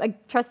went for it. I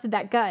trusted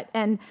that gut.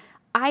 And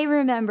I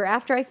remember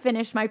after I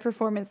finished my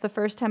performance, the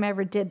first time I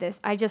ever did this,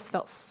 I just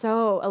felt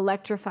so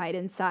electrified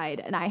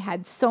inside, and I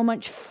had so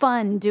much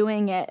fun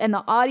doing it, and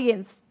the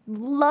audience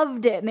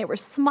loved it, and they were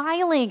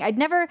smiling. I'd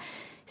never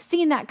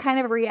seen that kind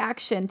of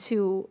reaction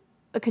to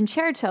a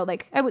concerto.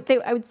 Like I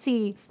would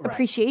see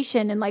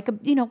appreciation and like,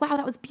 wow,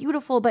 that was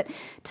beautiful, but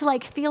to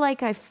like feel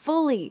like I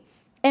fully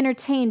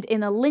entertained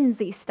in a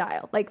Lindsay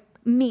style, like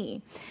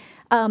me.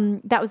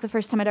 That was the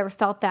first time I'd ever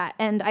felt that,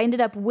 and I ended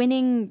up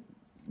winning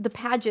the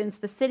pageants,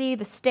 the city,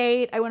 the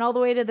state. I went all the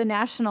way to the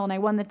national, and I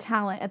won the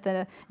talent at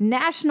the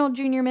National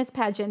Junior Miss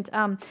pageant.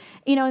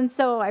 And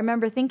so I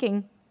remember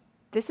thinking,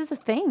 this is a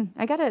thing.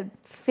 I got to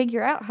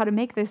figure out how to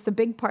make this a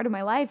big part of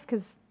my life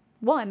because,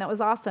 one, that was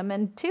awesome,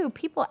 and two,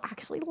 people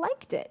actually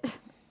liked it.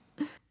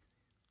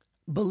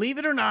 Believe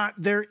it or not,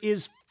 there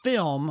is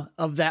film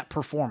of that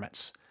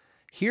performance.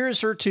 Here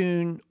is her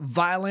tune,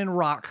 Violin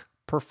Rock,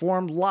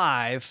 performed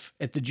live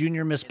at the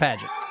Junior Miss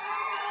pageant.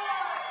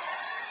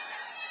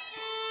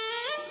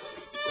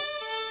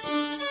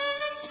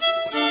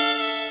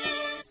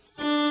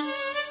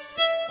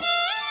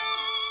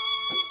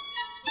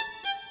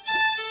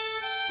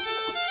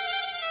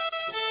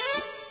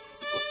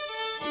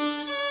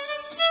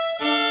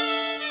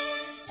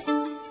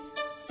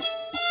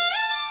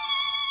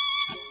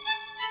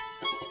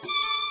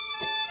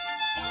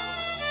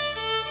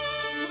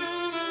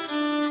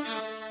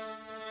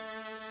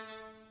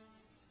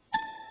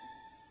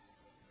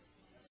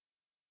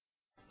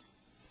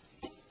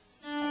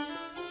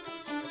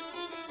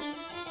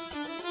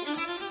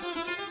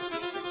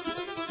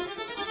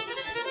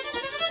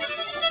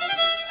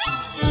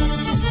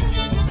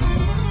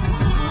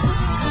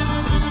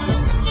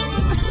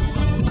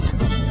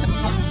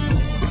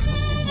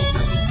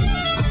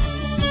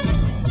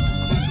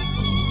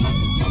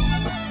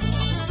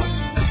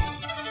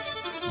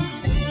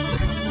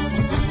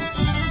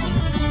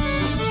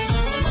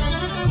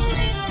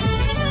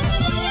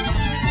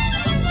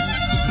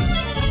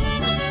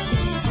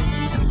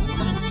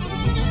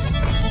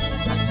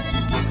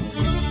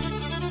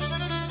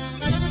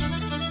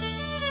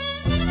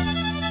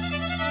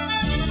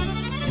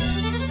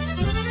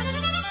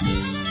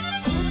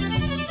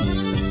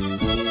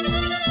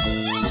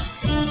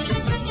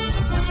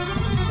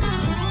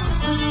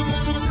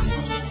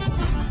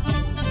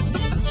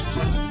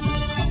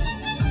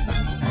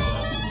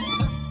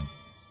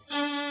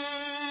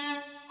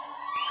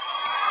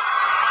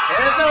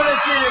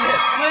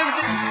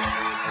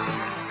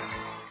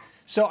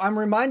 So I'm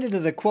reminded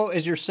of the quote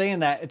as you're saying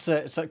that.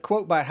 It's a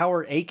quote by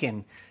Howard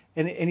Aiken.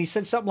 And he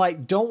said something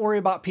like, don't worry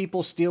about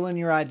people stealing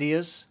your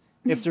ideas.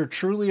 If they're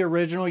truly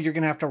original, you're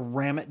going to have to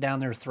ram it down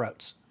their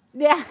throats.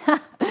 Yeah,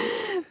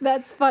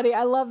 that's funny.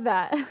 I love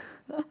that.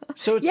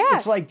 So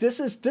it's like,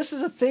 this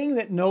is a thing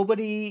that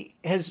nobody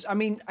has. I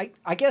mean,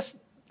 I guess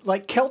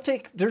like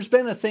Celtic, there's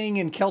been a thing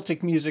in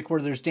Celtic music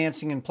where there's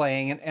dancing and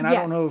playing. And I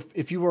don't know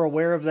if you were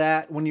aware of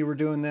that when you were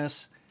doing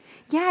this.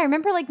 Yeah, I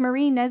remember like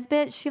Marie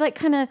Nesbitt, she like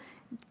kind of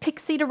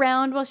pixied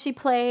around while she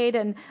played.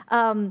 And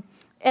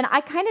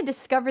I kind of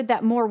discovered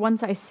that more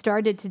once I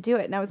started to do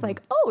it. And I was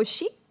like, oh,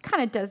 she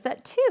kind of does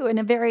that too in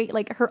a very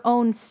like her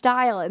own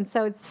style. And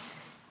so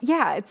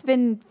it's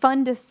been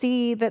fun to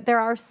see that there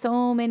are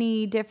so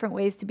many different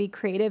ways to be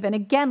creative. And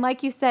again,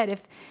 like you said,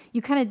 if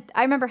you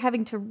I remember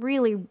having to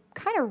really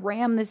kind of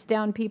ram this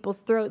down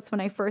people's throats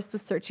when I first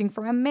was searching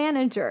for a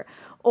manager,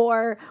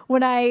 or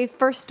when I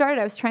first started,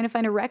 I was trying to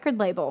find a record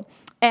label.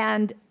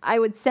 And I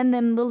would send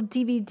them little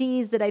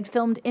DVDs that I'd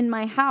filmed in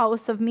my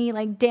house of me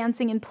like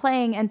dancing and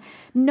playing, and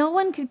no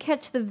one could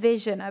catch the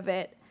vision of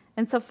it.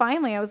 And so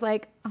finally I was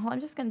like, oh, I'm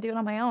just going to do it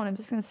on my own. I'm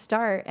just going to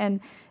start.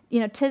 And,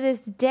 to this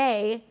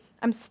day,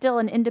 I'm still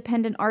an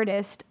independent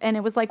artist. And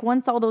it was like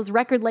once all those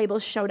record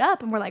labels showed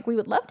up and were like, we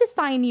would love to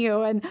sign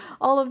you and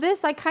all of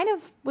this, I kind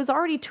of was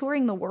already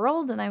touring the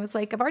world. And I was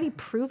like, I've already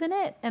proven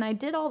it. And I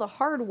did all the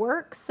hard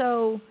work.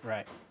 So,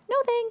 right. no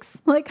thanks.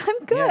 Like,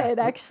 I'm good,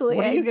 actually.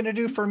 What are you going to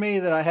do for me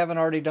that I haven't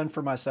already done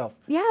for myself?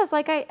 Yeah, it's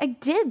like I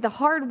did the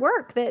hard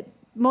work that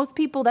most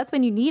people, that's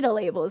when you need a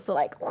label, is to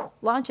like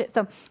launch it.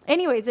 So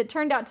anyways, it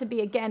turned out to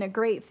be, again, a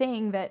great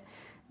thing that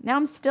now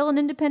I'm still an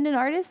independent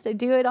artist. I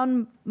do it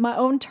on my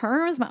own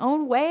terms, my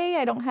own way.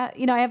 I don't have,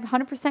 I have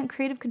 100%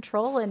 creative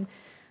control. And,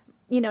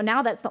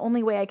 now that's the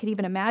only way I could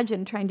even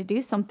imagine trying to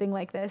do something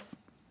like this.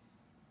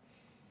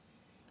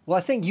 Well,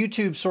 I think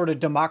YouTube sort of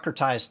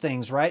democratized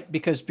things, right?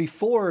 Because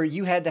before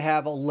you had to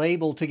have a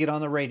label to get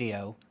on the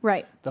radio.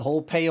 Right. The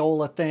whole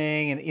payola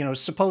thing and,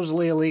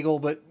 supposedly illegal,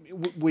 but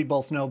we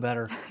both know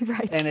better.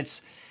 Right. And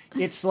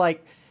it's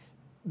like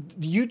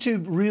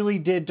YouTube really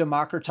did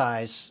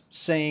democratize,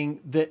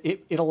 saying that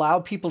it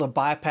allowed people to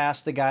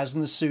bypass the guys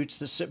in the suits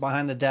that sit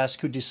behind the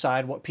desk who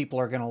decide what people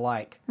are going to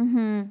like.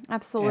 Mm-hmm.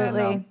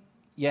 Absolutely. And,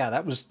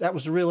 that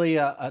was really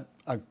a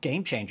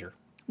game changer.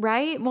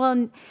 Right.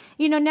 Well,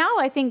 now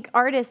I think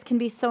artists can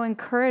be so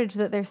encouraged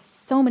that there's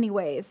so many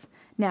ways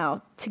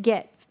now to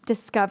get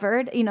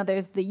discovered.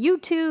 There's the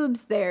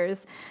YouTubes,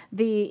 there's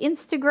the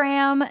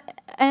Instagram,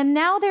 and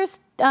now there's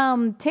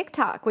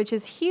TikTok, which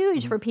is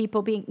huge for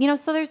people being,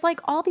 so there's like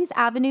all these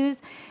avenues.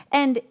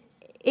 And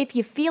if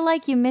you feel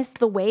like you missed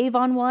the wave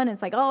on one,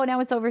 it's like, oh,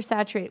 now it's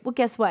oversaturated. Well,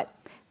 guess what?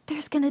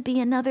 There's going to be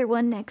another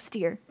one next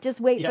year. Just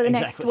wait for the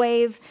next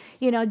wave.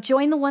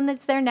 Join the one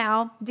that's there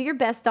now, do your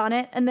best on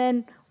it, and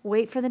then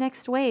wait for the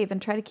next wave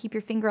and try to keep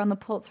your finger on the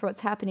pulse for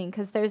what's happening,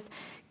 because there's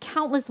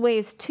countless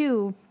ways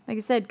to, like I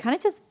said, kind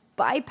of just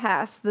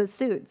bypass the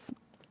suits.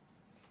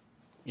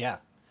 Yeah.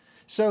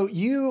 So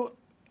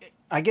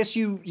I guess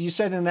you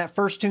said in that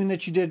first tune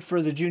that you did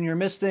for the Junior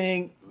Miss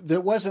thing,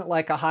 there wasn't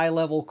like a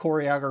high-level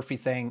choreography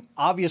thing.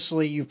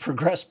 Obviously, you've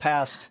progressed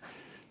past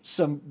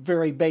some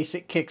very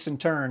basic kicks and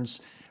turns.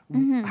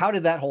 Mm-hmm. How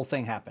did that whole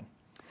thing happen?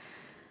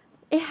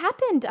 It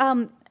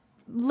happened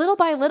little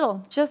by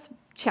little, just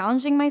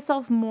challenging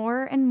myself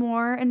more and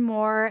more and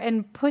more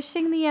and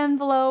pushing the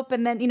envelope.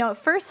 And then, it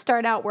first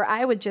started out where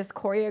I would just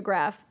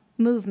choreograph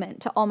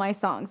movement to all my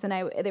songs, and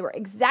they were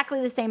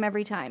exactly the same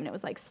every time. And it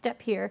was like,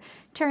 step here,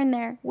 turn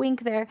there,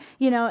 wink there,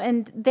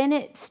 and then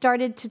it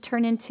started to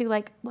turn into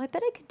like, well, I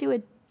bet I could do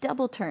a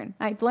double turn.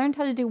 I've learned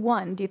how to do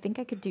one. Do you think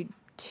I could do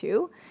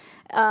two?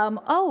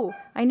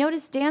 I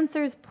noticed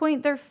dancers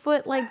point their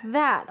foot like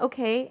that.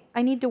 Okay,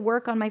 I need to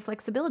work on my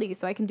flexibility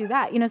so I can do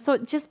that. So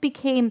it just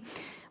became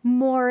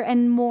more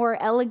and more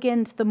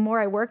elegant the more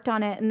I worked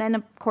on it. And then,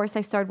 of course,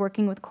 I started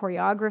working with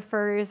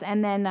choreographers.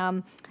 And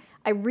then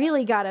I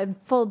really got a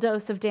full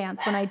dose of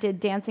dance when I did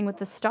Dancing with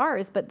the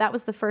Stars. But that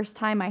was the first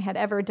time I had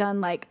ever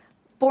done, like,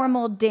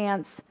 formal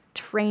dance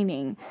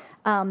training.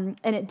 And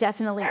it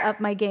definitely upped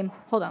my game.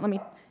 Hold on, let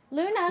me...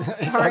 Luna!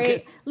 Sorry.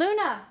 Okay.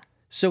 Luna!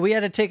 So we had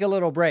to take a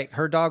little break.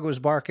 Her dog was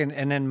barking,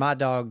 and then my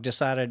dog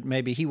decided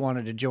maybe he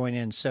wanted to join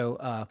in.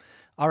 So,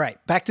 all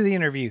right, back to the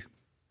interview.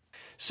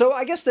 So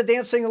I guess the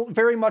dancing,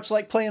 very much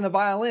like playing the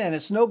violin,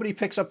 it's nobody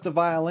picks up the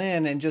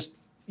violin and just,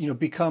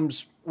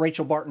 becomes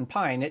Rachel Barton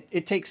Pine.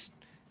 It takes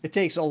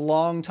a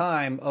long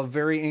time of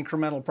very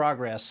incremental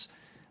progress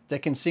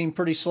that can seem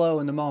pretty slow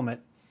in the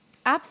moment.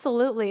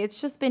 Absolutely. It's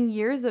just been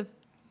years of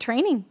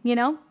training,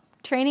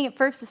 Training at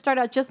first to start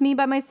out just me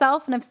by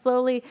myself, and I've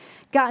slowly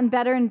gotten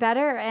better and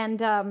better.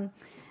 And,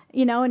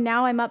 and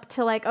now I'm up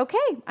to like, okay,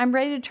 I'm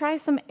ready to try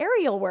some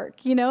aerial work.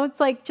 It's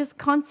like just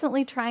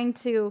constantly trying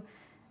to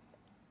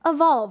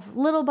evolve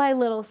little by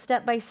little,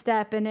 step by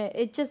step. And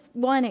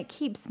it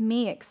keeps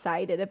me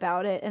excited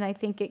about it. And I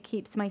think it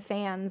keeps my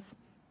fans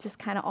just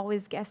kind of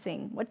always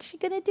guessing, what's she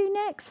going to do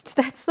next?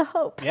 That's the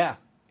hope. Yeah.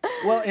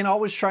 Well, and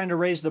always trying to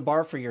raise the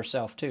bar for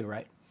yourself too,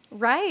 right?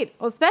 Right.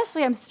 Well,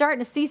 especially I'm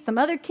starting to see some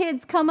other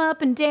kids come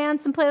up and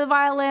dance and play the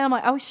violin. I'm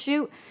like, oh,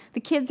 shoot, the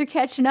kids are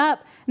catching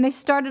up. And they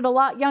started a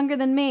lot younger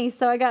than me.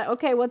 So I got,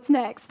 okay, what's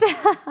next?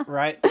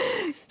 Right.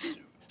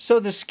 So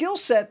the skill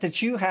set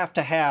that you have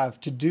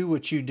to do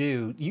what you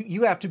do,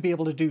 you have to be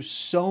able to do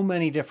so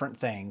many different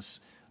things.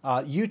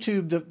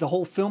 YouTube, the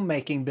whole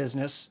filmmaking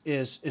business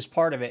is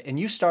part of it. And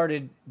you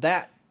started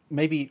that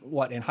maybe,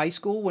 in high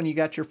school when you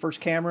got your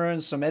first camera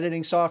and some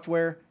editing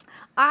software?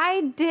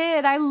 I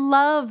did. I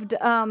loved,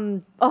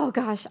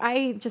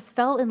 I just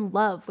fell in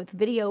love with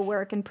video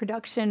work and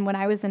production when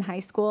I was in high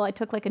school. I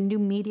took like a new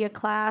media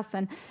class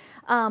and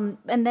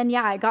then,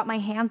 I got my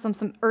hands on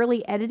some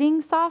early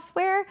editing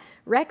software,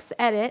 Rex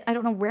Edit. I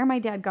don't know where my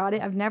dad got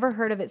it. I've never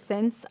heard of it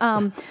since.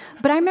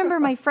 But I remember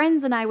my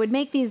friends and I would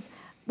make these,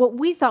 what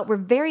we thought were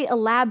very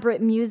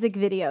elaborate music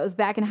videos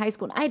back in high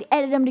school. And I'd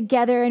edit them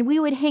together and we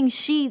would hang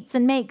sheets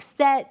and make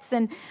sets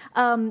and,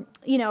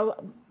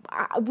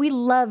 we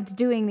loved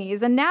doing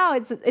these. And now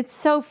it's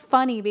so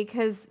funny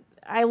because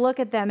I look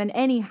at them and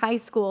any high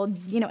school,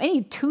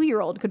 any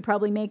 2-year-old could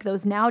probably make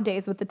those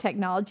nowadays with the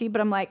technology.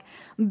 But I'm like,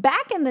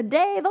 back in the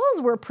day,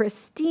 those were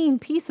pristine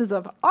pieces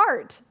of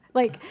art.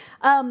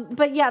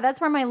 But yeah,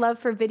 that's where my love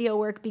for video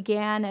work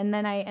began. And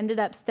then I ended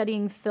up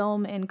studying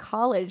film in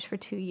college for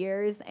 2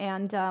 years.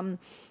 And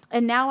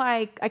now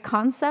I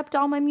concept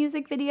all my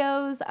music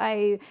videos.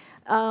 I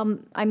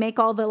make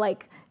all the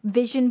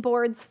vision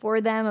boards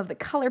for them of the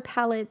color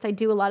palettes. I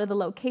do a lot of the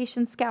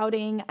location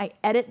scouting. I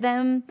edit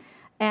them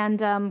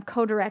and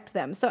co-direct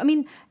them. So, I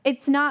mean,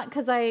 it's not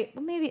because I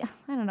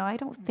don't know, I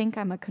don't think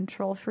I'm a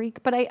control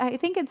freak, but I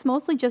think it's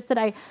mostly just that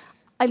I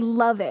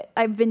love it.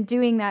 I've been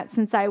doing that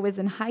since I was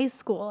in high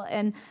school,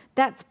 and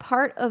that's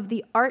part of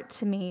the art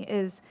to me,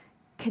 is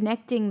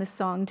connecting the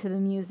song to the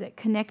music,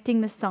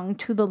 connecting the song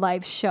to the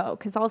live show.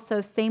 Because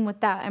also, same with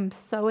that, I'm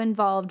so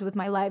involved with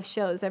my live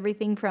shows,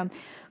 everything from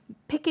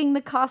picking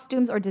the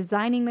costumes or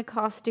designing the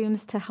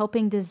costumes to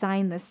helping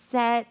design the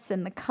sets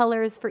and the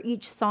colors for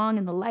each song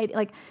and the light.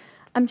 Like,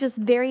 I'm just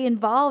very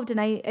involved, and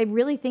I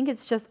really think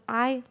it's just,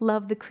 I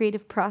love the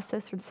creative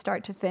process from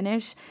start to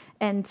finish,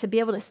 and to be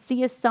able to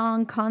see a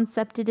song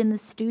concepted in the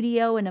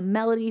studio in a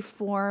melody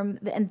form,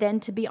 and then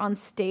to be on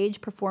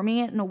stage performing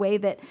it in a way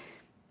that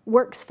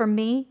works for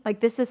me. Like,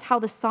 this is how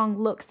the song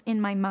looks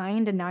in my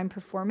mind, and now I'm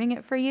performing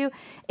it for you.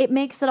 It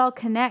makes it all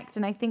connect,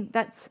 and I think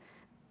that's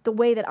the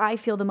way that I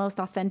feel the most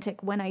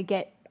authentic when I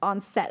get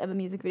on set of a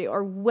music video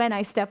or when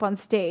I step on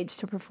stage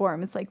to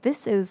perform. It's like,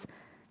 this is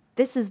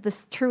the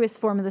truest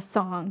form of the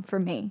song for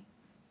me.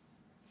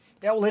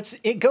 Yeah, well,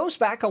 it goes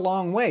back a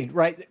long way,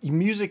 right?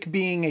 Music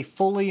being a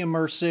fully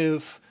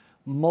immersive,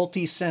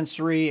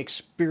 multi-sensory,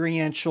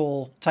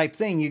 experiential type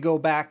thing. You go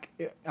back,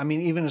 I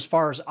mean, even as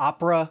far as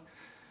opera,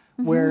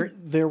 where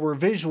there were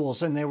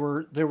visuals and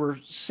there were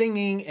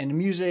singing and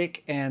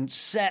music and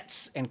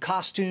sets and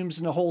costumes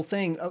and the whole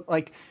thing.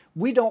 Like,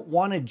 we don't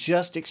want to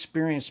just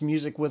experience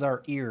music with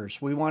our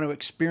ears. We want to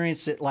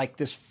experience it like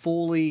this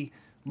fully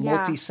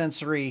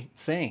multi-sensory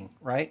thing,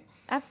 right?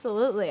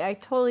 Absolutely. I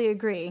totally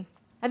agree.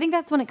 I think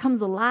that's when it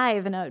comes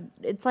alive, and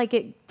it's like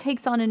it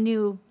takes on a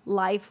new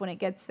life when it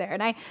gets there.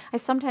 And I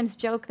sometimes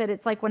joke that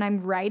it's like when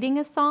I'm writing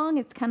a song,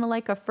 it's kind of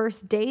like a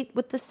first date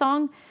with the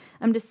song.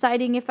 I'm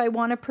deciding if I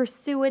want to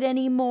pursue it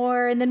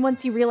anymore. And then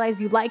once you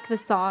realize you like the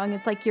song,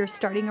 it's like you're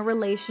starting a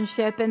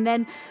relationship. And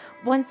then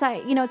once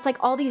it's like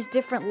all these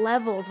different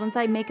levels. Once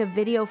I make a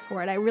video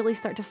for it, I really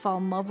start to fall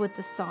in love with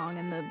the song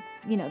and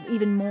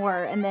even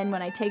more. And then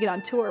when I take it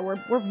on tour,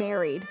 we're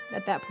married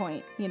at that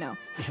point,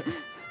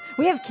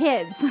 We have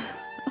kids.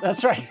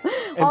 That's right.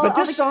 But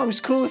this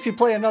song's cool if you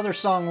play another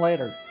song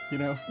later,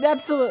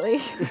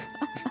 Absolutely.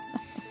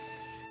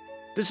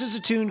 This is a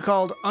tune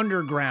called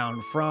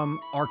Underground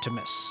from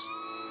Artemis.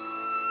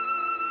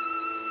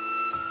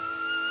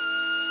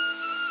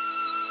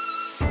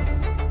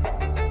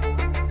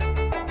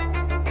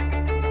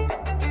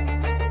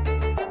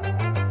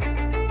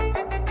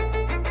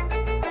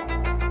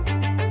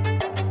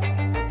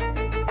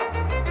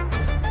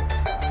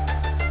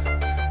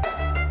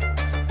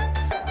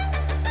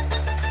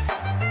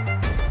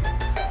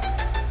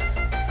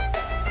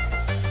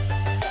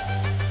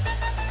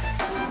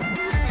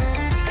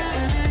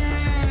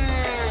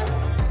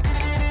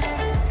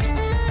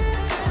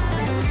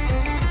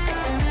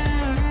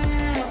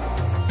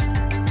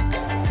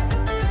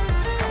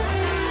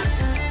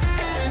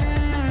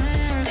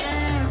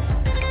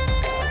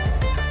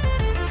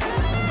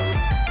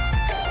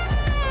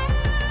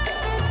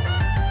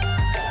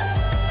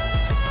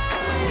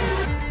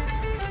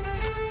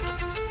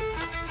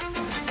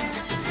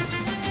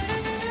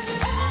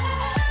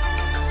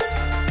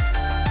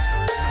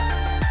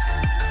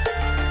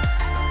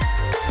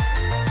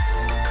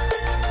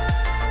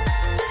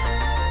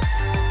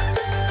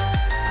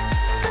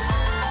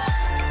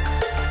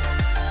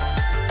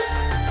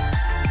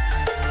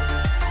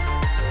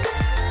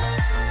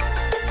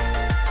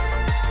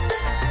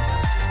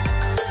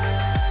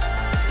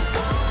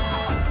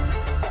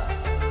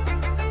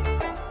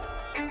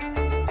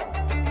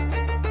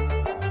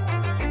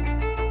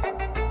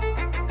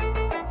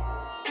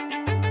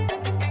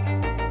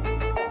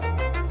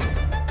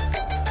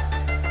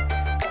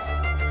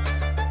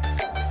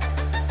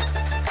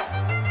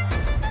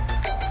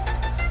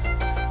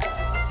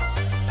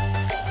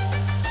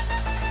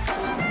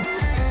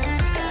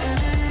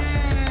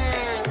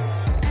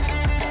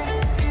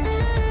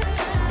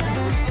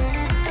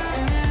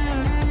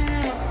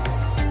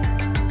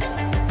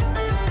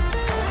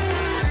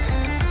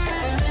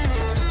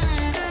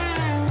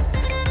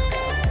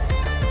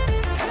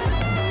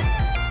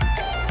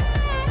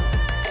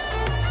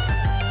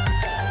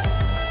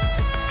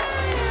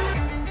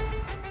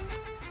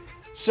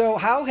 So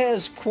how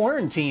has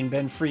quarantine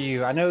been for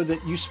you? I know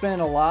that you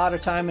spent a lot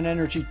of time and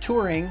energy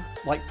touring,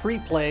 like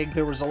pre-plague,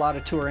 there was a lot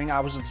of touring. I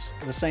was in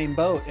the same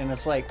boat, and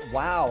it's like,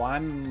 wow,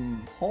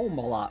 I'm home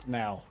a lot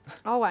now.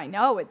 Oh, I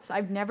know.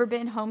 I've never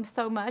been home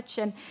so much.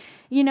 And,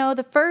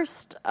 the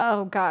first,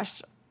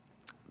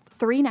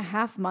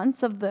 3.5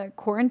 months of the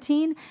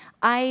quarantine,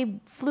 I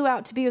flew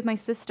out to be with my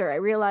sister. I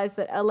realized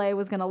that LA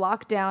was going to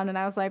lock down, and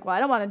I was like, well, I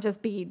don't want to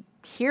just be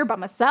here by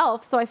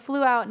myself. So I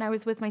flew out, and I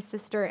was with my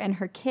sister and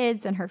her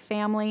kids and her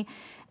family.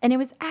 And it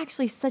was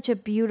actually such a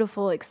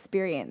beautiful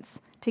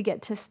experience to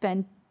get to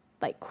spend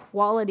like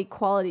quality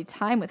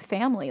time with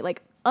family,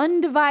 like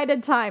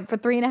undivided time for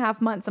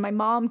 3.5 months. And my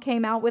mom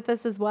came out with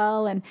us as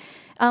well. And,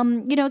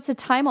 it's a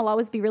time I'll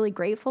always be really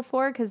grateful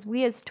for, because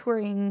we as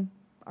touring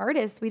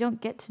artists, we don't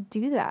get to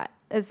do that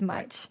as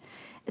much.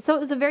 So it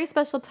was a very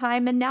special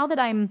time. And now that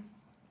I'm,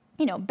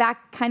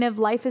 back, kind of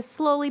life is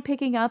slowly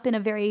picking up in a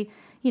very,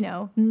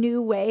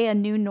 new way, a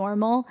new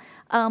normal.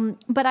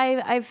 But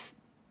I've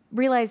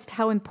realized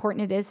how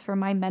important it is for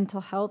my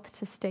mental health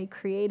to stay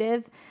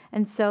creative.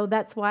 And so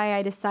that's why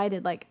I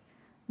decided,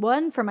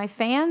 one, for my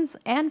fans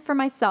and for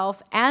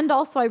myself. And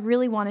also I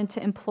really wanted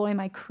to employ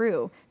my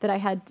crew that I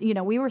had,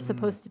 we were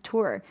supposed to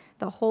tour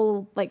the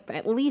whole,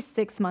 at least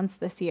 6 months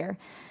this year.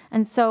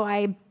 And so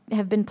I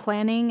have been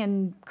planning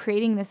and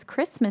creating this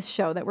Christmas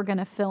show that we're going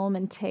to film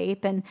and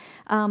tape. And,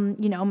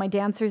 my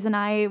dancers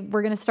and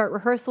we're going to start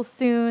rehearsal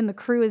soon. The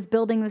crew is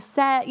building the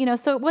set,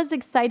 so it was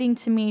exciting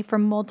to me for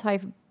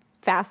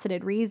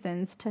multifaceted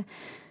reasons to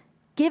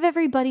give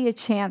everybody a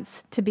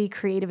chance to be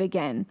creative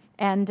again.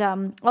 And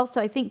also,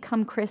 I think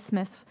come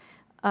Christmas,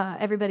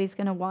 everybody's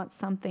going to want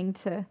something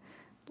to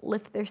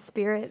lift their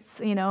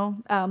spirits,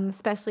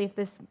 especially if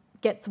this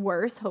gets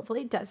worse.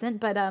 Hopefully it doesn't.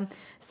 But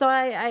so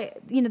I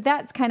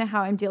that's kind of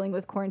how I'm dealing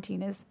with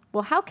quarantine is,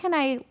 well, how can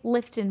I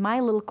lift in my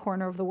little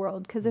corner of the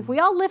world? Because if we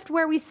all lift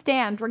where we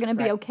stand, we're going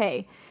to be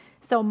okay.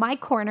 So my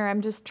corner,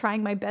 I'm just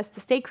trying my best to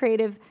stay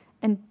creative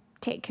and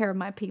take care of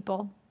my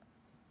people.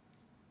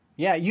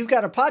 Yeah, you've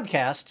got a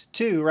podcast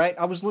too, right?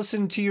 I was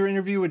listening to your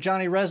interview with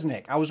Johnny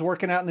Resnick. I was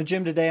working out in the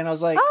gym today and I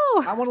was like,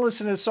 I want to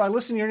listen to this. So I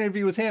listened to your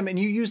interview with him and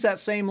you used that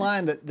same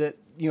line that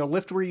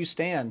lift where you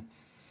stand.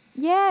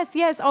 Yes.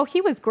 Oh, he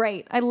was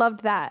great. I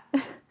loved that.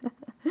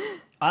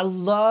 I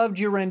loved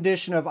your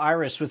rendition of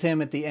Iris with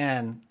him at the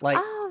end. Thank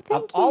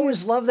I've you.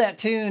 always loved that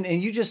tune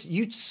and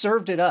you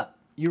served it up.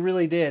 You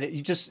really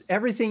did.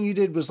 Everything you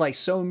did was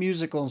so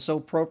musical and so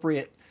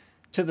appropriate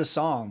to the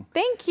song.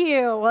 Thank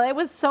you. Well, it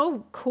was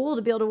so cool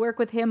to be able to work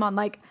with him on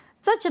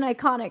such an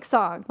iconic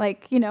song.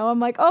 I'm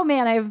like, oh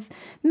man, I have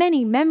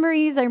many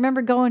memories. I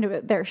remember going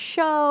to their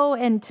show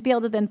and to be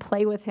able to then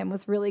play with him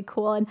was really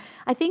cool. And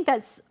I think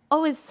that's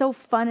always so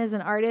fun as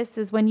an artist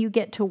is when you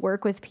get to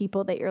work with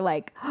people that you're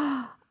like,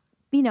 I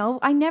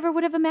never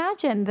would have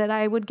imagined that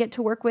I would get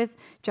to work with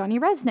Johnny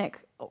Resnick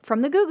from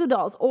the Goo Goo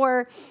Dolls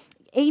or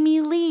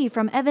Amy Lee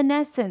from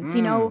Evanescence,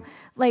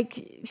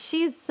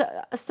 she's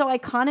so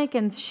iconic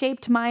and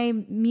shaped my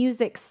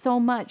music so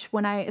much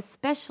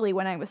especially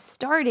when I was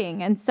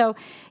starting. And so,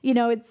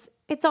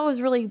 it's always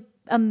really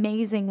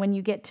amazing when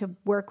you get to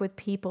work with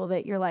people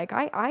that you're like,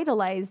 I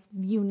idolize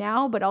you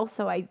now, but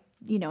also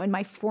in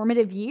my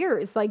formative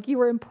years, you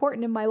were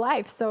important in my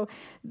life. So,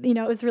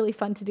 it was really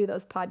fun to do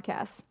those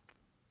podcasts.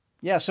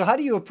 Yeah. So how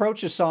do you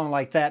approach a song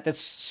like that? That's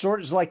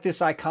sort of like this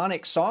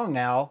iconic song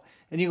now.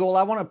 And you go, well,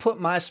 I want to put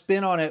my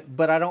spin on it,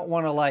 but I don't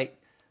want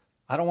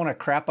to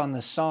crap on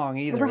this song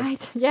either.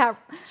 Right. Yeah.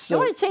 So,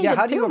 don't want to change it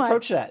how do too you much.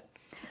 approach that?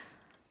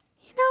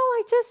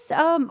 I just,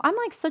 I'm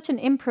such an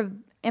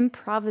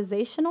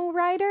improvisational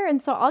writer.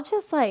 And so I'll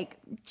just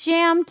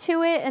jam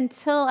to it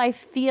until I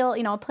feel,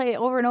 I'll play it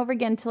over and over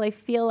again until I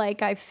feel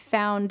like I've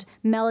found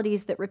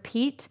melodies that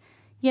repeat,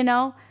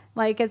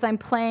 as I'm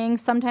playing,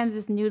 sometimes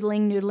just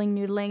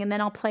noodling. And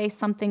then I'll play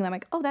something that I'm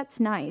like, oh, that's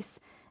nice.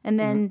 And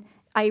then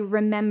I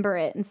remember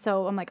it. And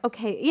so I'm like,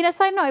 okay,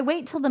 so I don't know. I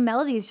wait till the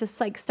melodies just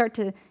start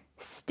to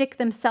stick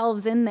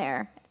themselves in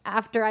there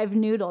after I've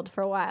noodled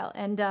for a while.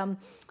 And,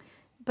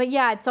 but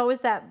yeah, it's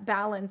always that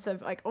balance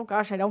of oh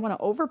gosh, I don't want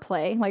to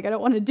overplay. I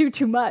don't want to do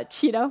too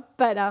much,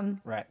 but,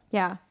 right.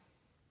 Yeah.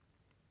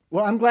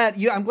 Well, I'm glad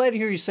to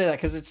hear you say that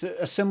because it's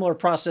a similar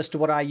process to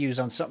what I use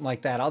on something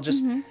like that. I'm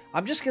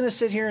just going to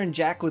sit here and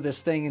jack with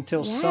this thing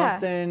until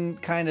something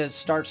kind of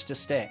starts to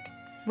stick.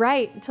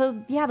 Right.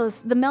 So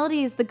the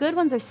melodies, the good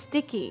ones are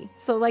sticky.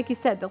 So like you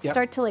said, they'll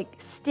start to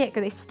stick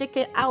or they stick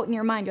it out in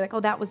your mind. You're like,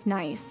 oh, that was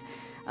nice.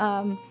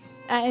 And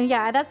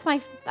yeah,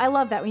 I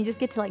love that when you just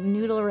get to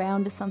noodle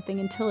around to something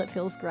until it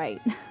feels great.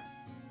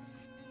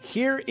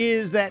 Here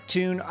is that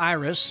tune,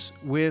 Iris,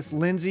 with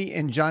Lindsay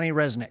and Johnny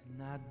Resnick.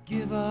 I'd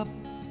give up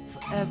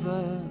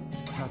forever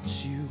to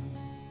touch you,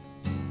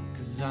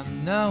 'cause I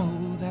know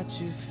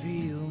that you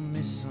feel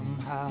me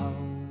somehow.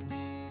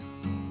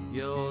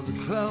 You're the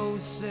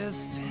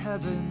closest to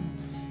heaven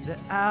that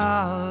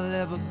I'll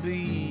ever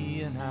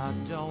be, and I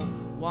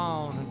don't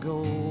wanna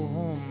go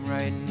home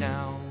right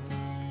now.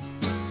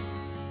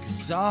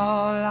 'Cause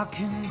all I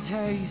can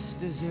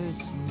taste is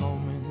this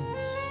moment,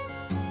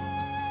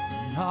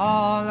 and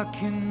all I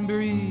can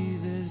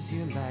breathe is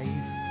your life.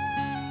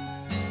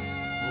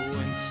 Oh,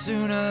 and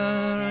sooner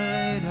or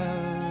later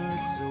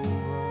it's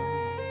over,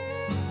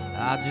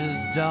 I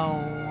just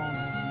don't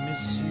wanna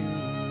miss you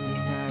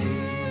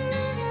tonight.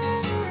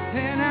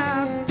 And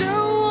I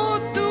don't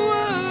want the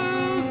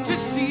world to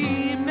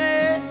see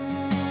me,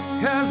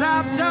 'cause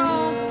I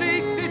don't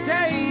think that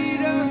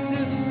they'd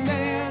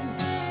understand,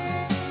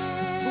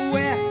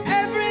 where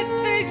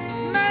everything's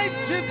made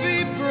to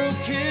be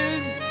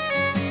broken.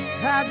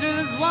 I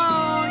just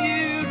want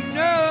you to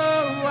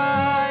know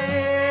I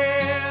am.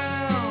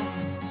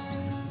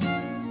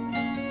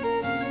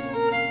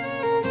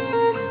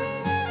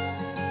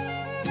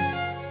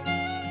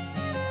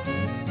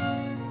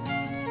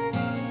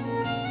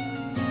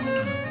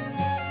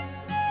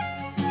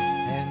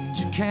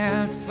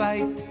 can't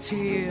fight the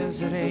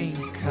tears that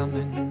ain't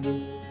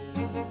coming,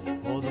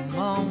 or the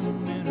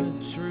moment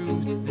of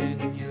truth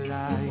in your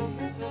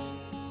eyes.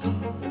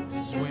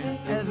 'Cause when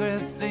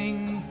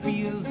everything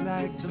feels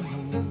like the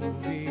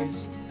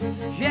movies,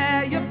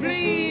 yeah, you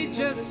bleed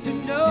just to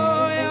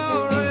know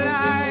you're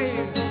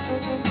alive.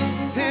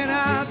 And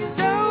I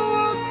don't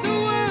want the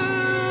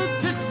world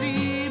to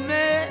see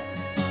me,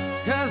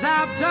 'cause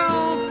I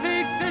don't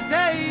think that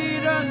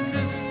they'd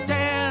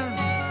understand.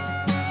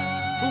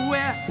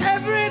 Where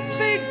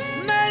everything's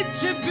meant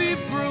to be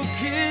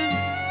broken,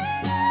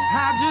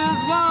 I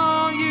just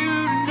want you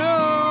to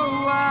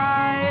know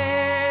I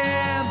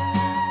am.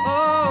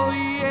 Oh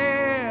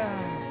yeah.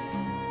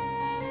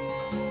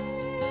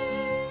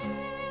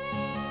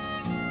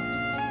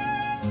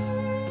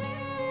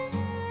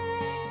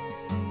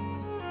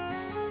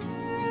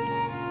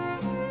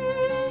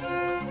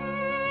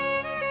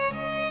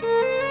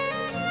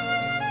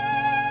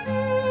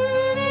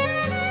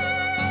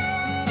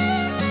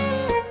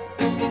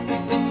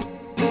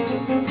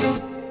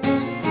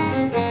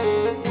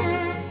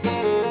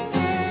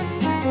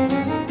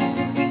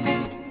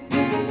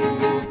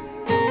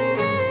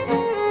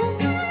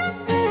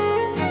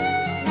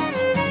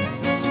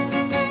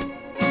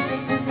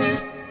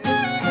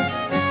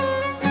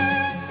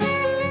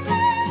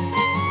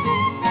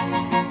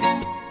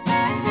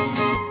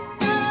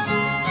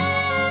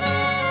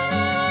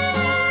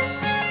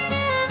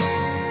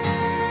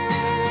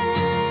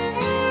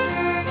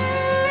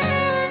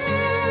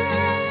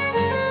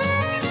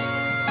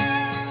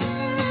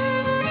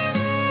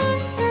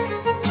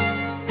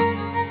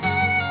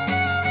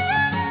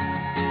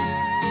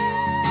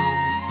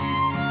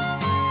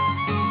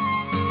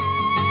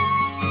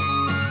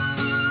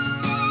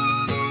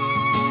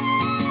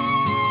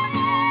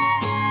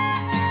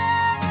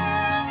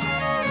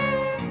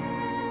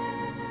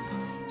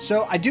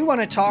 So I do want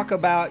to talk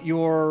about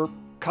your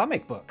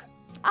comic book.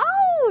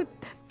 Oh,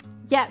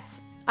 yes.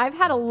 I've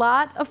had a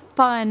lot of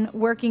fun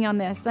working on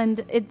this,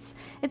 and it's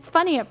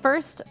funny. At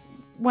first,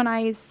 when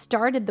I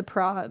started the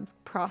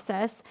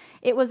process,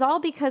 it was all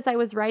because I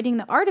was writing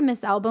the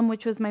Artemis album,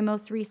 which was my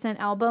most recent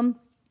album,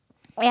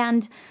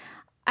 and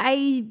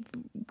I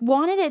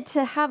wanted it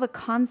to have a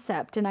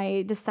concept, and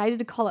I decided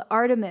to call it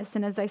Artemis.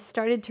 And as I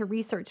started to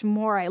research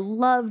more, I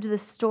loved the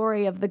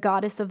story of the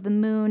goddess of the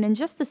moon and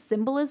just the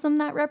symbolism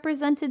that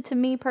represented to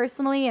me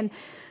personally. And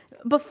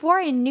before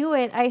I knew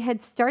it, I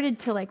had started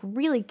to like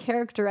really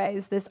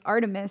characterize this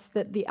Artemis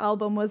that the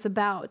album was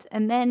about.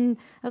 And then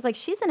I was like,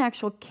 she's an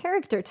actual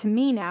character to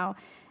me now.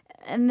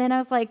 And then I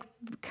was like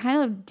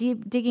kind of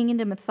deep digging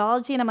into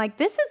mythology, and I'm like,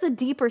 this is a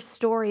deeper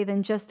story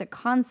than just a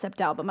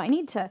concept album. I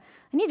need to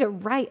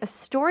write a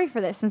story for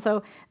this. And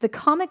so the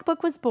comic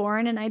book was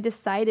born, and I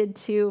decided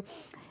to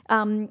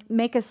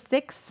make a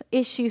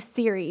 6-issue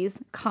series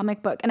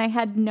comic book. And I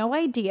had no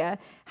idea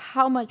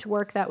how much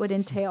work that would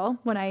entail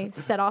when I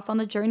set off on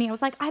the journey. I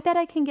was like, I bet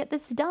I can get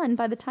this done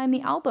by the time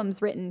the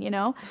album's written, you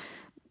know?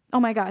 Oh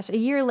my gosh, a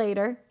year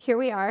later, here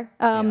we are.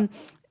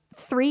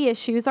 3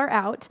 issues are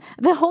out.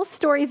 The whole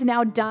story is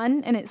now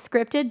done and it's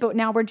scripted, but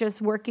now we're just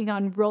working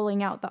on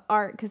rolling out the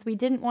art because we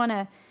didn't want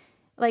to,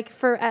 like,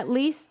 for at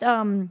least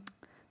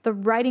the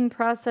writing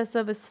process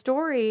of a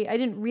story, I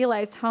didn't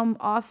realize how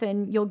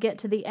often you'll get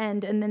to the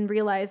end and then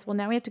realize, well,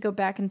 now we have to go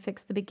back and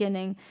fix the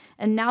beginning.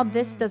 And now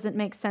this doesn't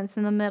make sense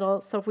in the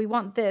middle. So if we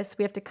want this,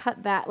 we have to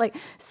cut that. Like,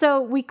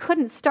 so we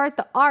couldn't start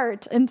the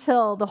art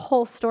until the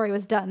whole story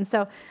was done.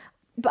 So,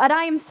 but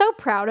I am so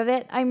proud of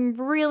it. I'm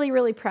really,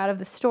 really proud of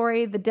the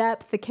story, the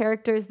depth, the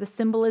characters, the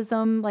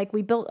symbolism. Like,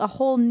 we built a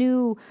whole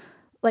new,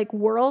 like,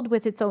 world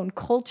with its own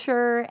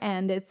culture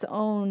and its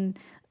own,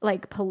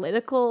 like,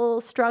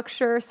 political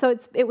structure. So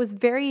it was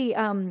very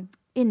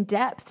in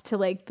depth to,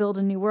 like, build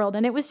a new world.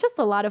 And it was just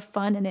a lot of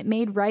fun. And it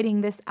made writing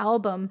this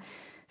album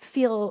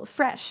feel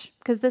fresh,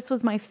 because this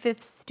was my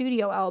 5th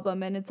studio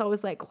album. And it's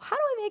always like, how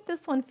do I make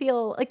this one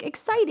feel, like,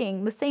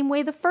 exciting? The same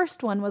way the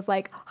first one was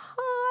like,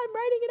 I'm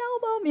writing an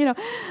album, you know?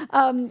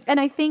 And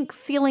I think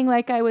feeling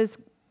like I was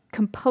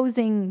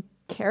composing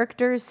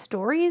characters'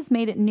 stories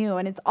made it new.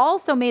 And it's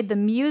also made the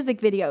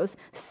music videos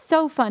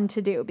so fun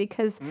to do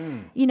because,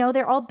 you know,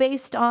 they're all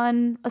based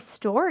on a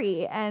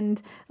story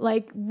and,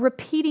 like,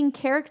 repeating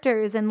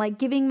characters and, like,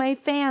 giving my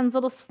fans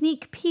little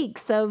sneak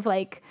peeks of,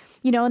 like,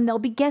 you know, and they'll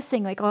be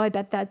guessing, like, oh, I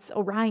bet that's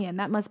Orion.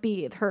 That must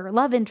be her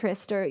love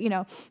interest, or, you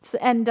know,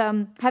 and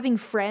having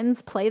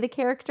friends play the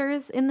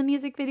characters in the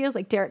music videos,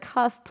 like Derek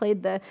Huff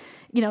played the,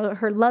 you know,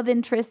 her love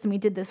interest, and we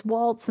did this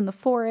waltz in the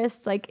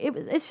forest. Like,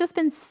 it's just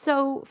been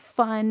so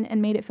fun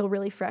and made it feel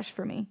really fresh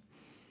for me.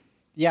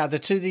 Yeah, the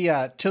Till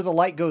the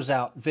Light Goes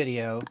Out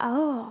video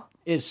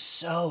is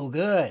so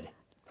good.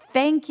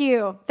 Thank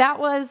you. That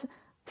was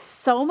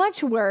so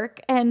much work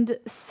and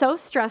so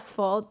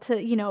stressful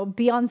to, you know,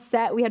 be on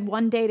set. We had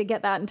one day to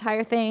get that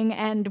entire thing,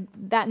 and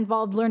that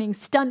involved learning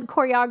stunt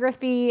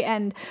choreography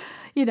and,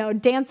 you know,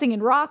 dancing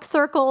in rock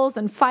circles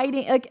and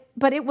fighting. Like,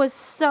 but it was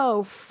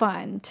so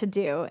fun to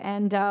do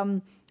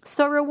and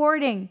so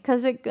rewarding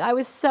because I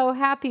was so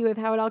happy with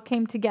how it all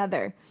came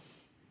together.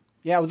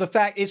 Yeah, well, the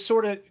fact it's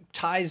sort of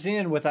ties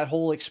in with that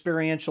whole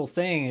experiential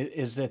thing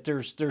is that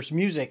there's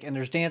music and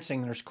there's dancing,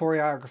 and there's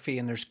choreography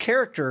and there's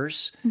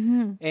characters,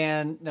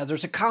 and now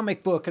there's a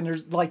comic book, and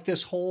there's like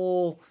this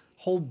whole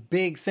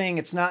big thing.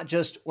 It's not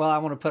just, well, I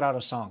want to put out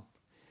a song.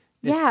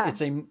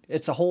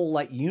 It's a whole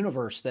like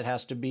universe that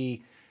has to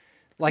be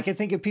like, I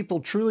think if people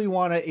truly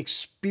want to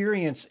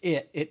experience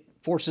it, it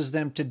forces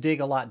them to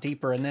dig a lot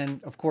deeper. And then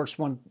of course,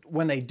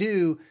 when they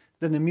do,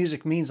 then the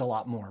music means a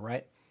lot more,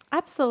 right?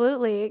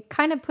 Absolutely. It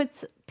kind of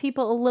puts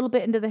people a little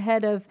bit into the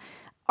head of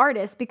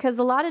artists, because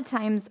a lot of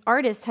times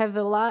artists have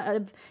a lot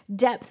of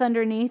depth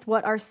underneath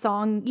what our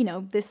song,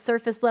 this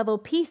surface level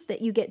piece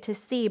that you get to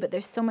see, but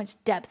there's so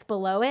much depth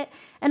below it.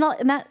 And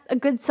that a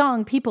good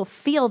song, people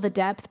feel the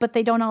depth, but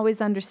they don't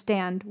always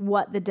understand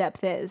what the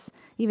depth is,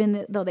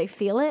 even though they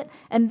feel it.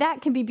 And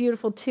that can be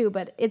beautiful too,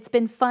 but it's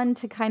been fun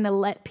to kind of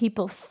let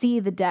people see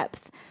the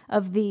depth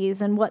of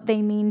these and what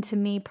they mean to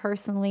me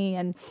personally.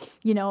 And,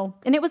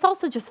 and it was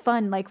also just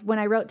fun. Like when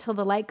I wrote Till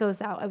the Light Goes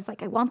Out, I was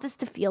like, I want this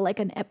to feel like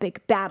an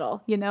epic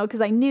battle,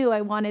 because I knew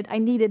I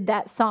needed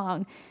that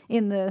song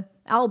in the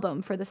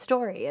album for the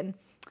story. And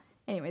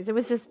anyways, it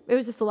was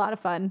just a lot of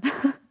fun.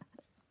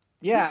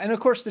 Yeah. And of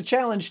course the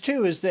challenge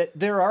too is that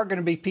there are going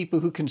to be people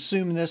who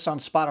consume this on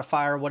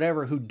Spotify or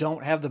whatever, who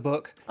don't have the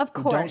book, of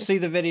course, who don't see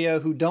the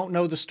video, who don't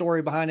know the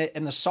story behind it.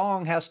 And the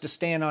song has to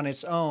stand on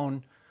its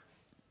own,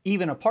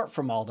 even apart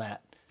from all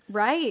that.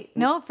 Right.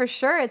 No, for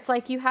sure. It's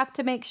like you have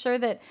to make sure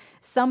that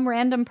some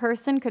random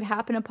person could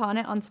happen upon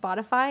it on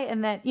Spotify,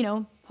 and that,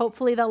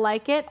 hopefully they'll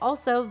like it.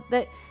 Also,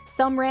 that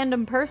some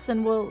random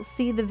person will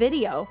see the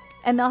video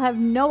and they'll have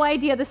no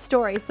idea the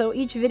story. So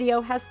each video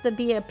has to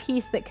be a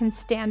piece that can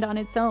stand on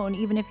its own,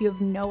 even if you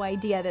have no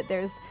idea that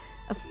there's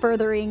a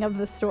furthering of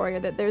the story or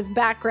that there's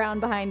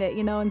background behind it,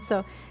 And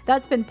so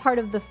that's been part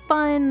of the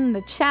fun,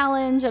 the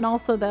challenge, and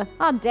also the,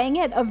 dang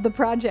it, of the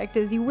project,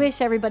 is you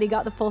wish everybody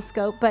got the full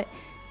scope. But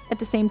at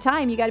the same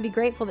time, you got to be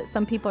grateful that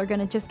some people are going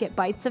to just get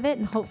bites of it,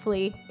 and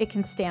hopefully it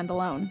can stand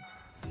alone.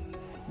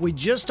 We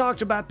just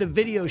talked about the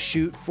video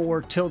shoot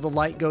for Till the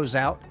Light Goes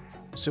Out.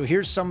 So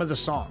here's some of the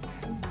song.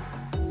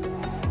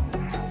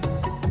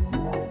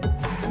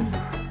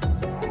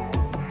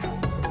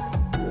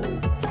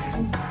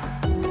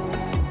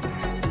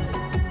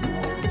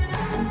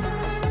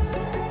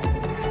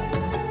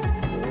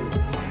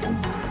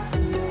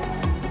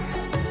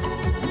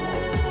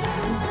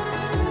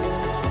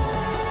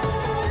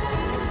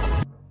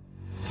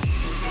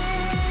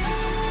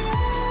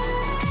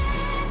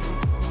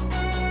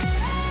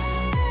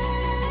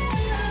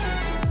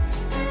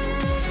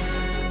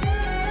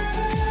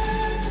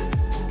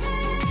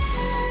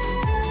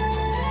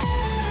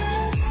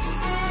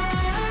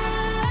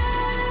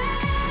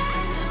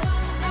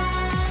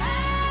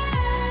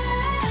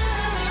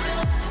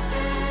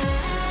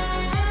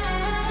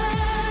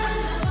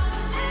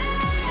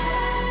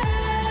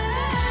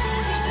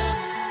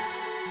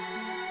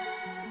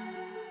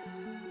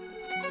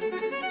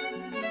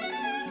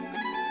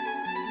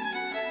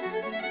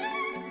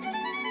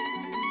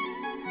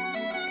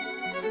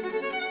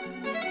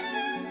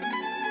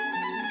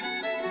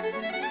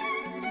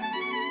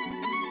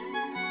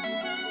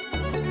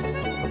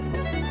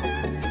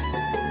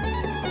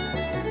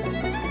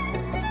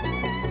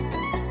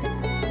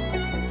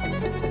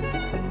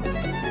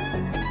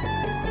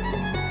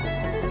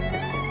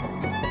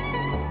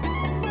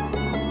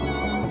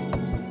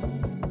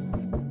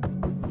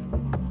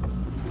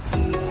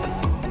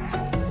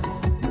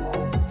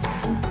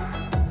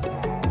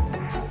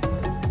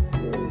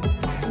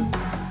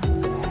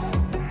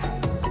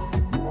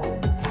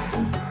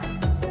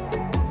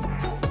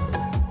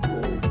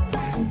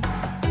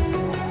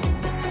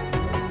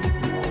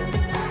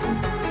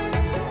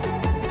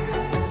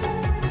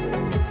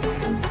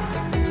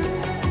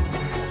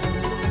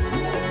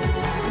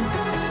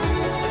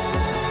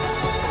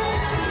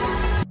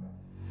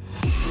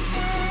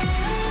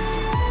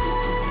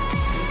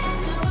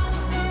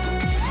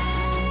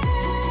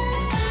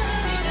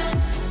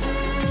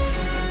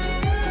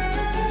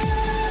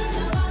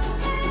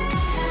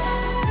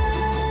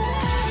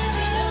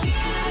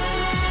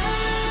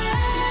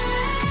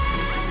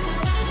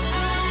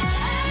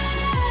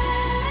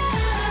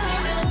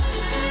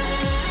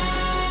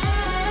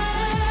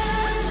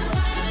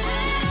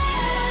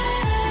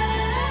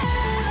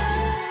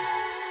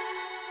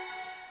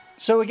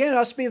 So again,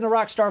 us being the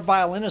Rockstar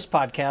Violinist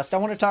podcast, I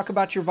want to talk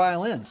about your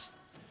violins.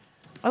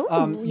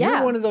 Oh, yeah.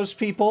 You're one of those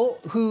people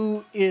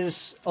who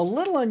is a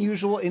little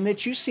unusual in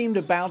that you seem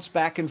to bounce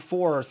back and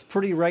forth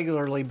pretty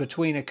regularly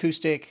between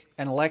acoustic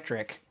and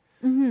electric.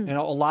 Mm-hmm.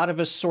 A lot of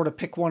us sort of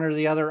pick one or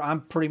the other. I'm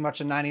pretty much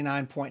a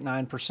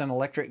 99.9%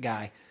 electric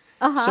guy.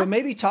 Uh-huh. So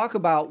maybe talk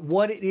about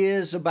what it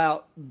is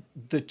about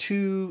the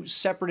two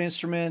separate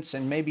instruments,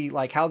 and maybe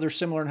like how they're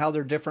similar and how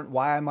they're different,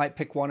 why I might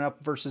pick one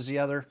up versus the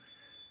other.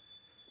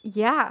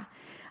 Yeah.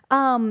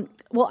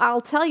 Well,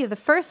 I'll tell you, the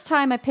first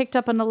time I picked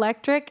up an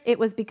electric, it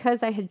was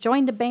because I had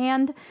joined a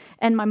band,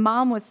 and my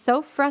mom was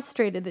so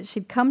frustrated that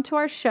she'd come to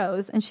our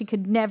shows and she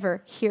could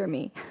never hear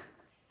me.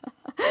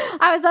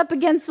 I was up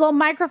against the little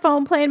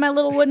microphone playing my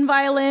little wooden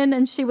violin,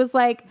 and she was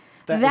like,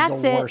 that's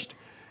is the worst.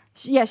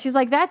 Yeah, she's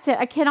like, that's it.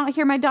 I cannot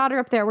hear my daughter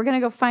up there. We're going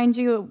to go find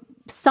you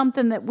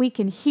something that we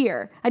can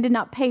hear. I did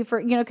not pay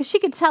for, because she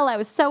could tell I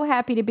was so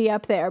happy to be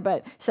up there,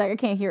 but she's like, I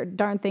can't hear a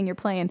darn thing you're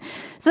playing.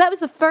 So that was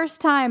the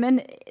first time.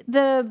 And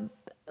the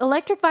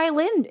electric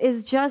violin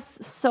is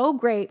just so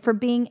great for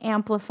being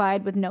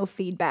amplified with no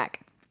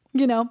feedback,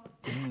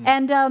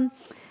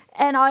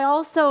 And I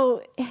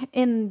also,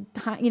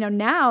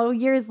 now,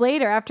 years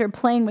later, after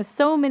playing with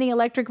so many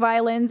electric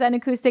violins and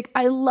acoustic,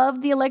 I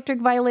love the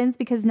electric violins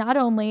because not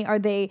only are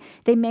they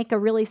make a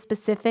really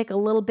specific, a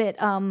little bit,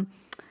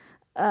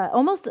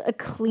 almost a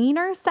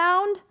cleaner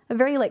sound, a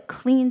very like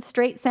clean,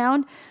 straight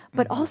sound,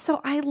 but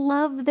also I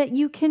love that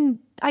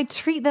I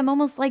treat them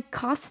almost like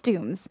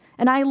costumes,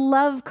 and I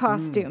love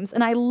costumes,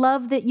 and I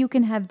love that you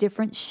can have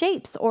different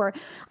shapes, or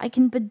I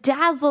can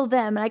bedazzle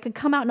them, and I could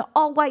come out in an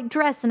all-white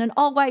dress and an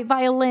all-white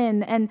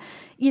violin, and,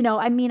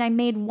 I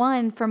made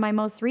one for my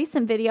most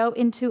recent video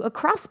into a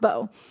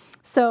crossbow.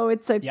 So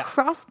it's a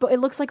crossbow. It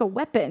looks like a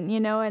weapon,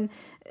 and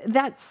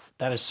that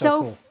is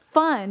so cool.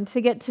 Fun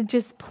to get to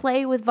just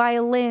play with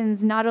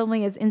violins, not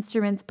only as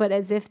instruments, but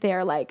as if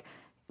they're like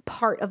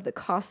part of the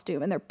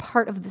costume and they're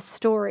part of the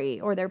story,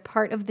 or they're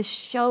part of the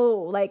show,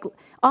 like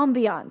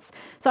ambiance.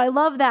 So I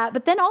love that.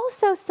 But then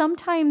also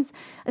sometimes,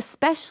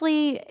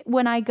 especially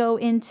when I go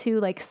into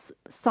like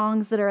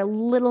songs that are a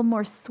little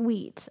more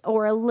sweet,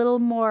 or a little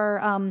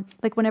more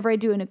like whenever I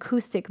do an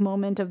acoustic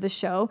moment of the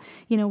show,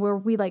 where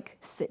we like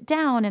sit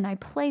down and I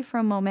play for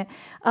a moment,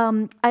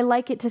 I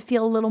like it to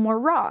feel a little more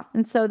raw.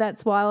 And so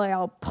that's why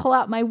I'll pull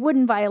out my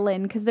wooden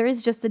violin, because there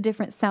is just a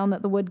different sound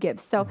that the wood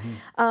gives. So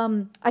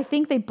I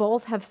think they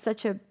both have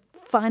such a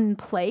fun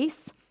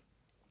place.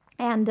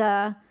 And,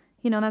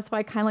 that's why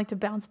I kind of like to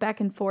bounce back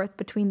and forth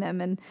between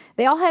them. And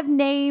they all have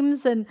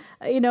names and,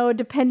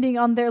 depending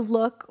on their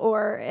look,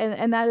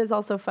 and that is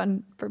also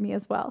fun for me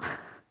as well.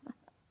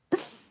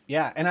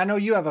 Yeah. And I know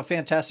you have a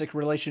fantastic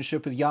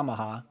relationship with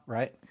Yamaha,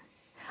 right?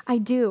 I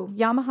do.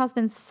 Yamaha's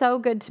been so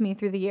good to me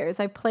through the years.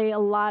 I play a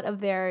lot of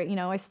their,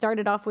 I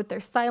started off with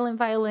their silent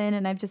violin,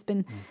 and I've just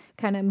been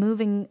kind of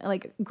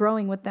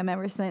growing with them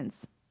ever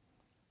since.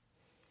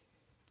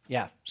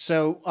 Yeah.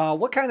 So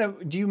what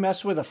do you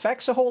mess with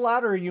effects a whole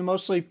lot, or are you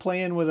mostly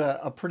playing with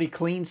a pretty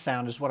clean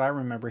sound is what I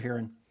remember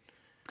hearing?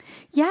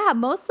 Yeah,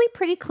 mostly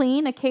pretty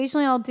clean.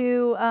 Occasionally I'll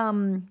do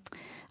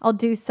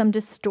some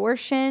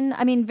distortion.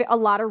 A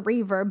lot of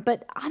reverb,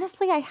 but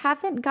honestly, I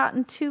haven't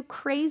gotten too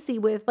crazy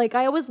with,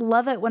 I always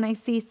love it when I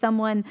see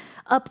someone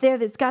up there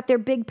that's got their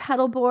big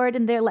pedal board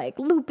and they're like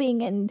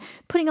looping and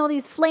putting all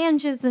these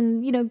flanges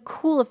and,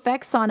 cool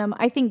effects on them.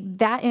 I think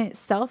that in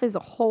itself is a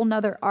whole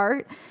nother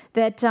art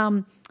that,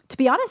 to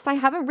be honest, I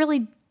haven't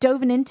really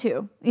dove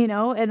into,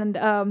 and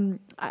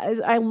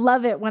I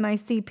love it when I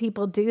see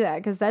people do that,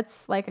 because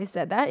that's, like I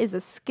said, that is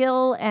a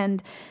skill,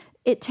 and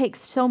it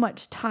takes so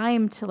much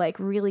time to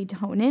really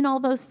hone in all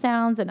those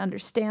sounds and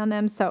understand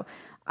them. So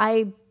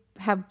I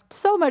have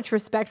so much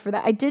respect for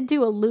that. I did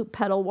do a loop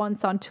pedal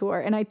once on tour,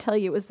 and I tell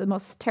you, it was the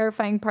most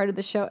terrifying part of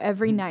the show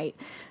every night,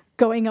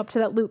 going up to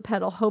that loop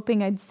pedal,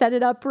 hoping I'd set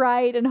it up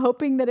right and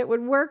hoping that it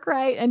would work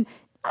right. And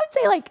I would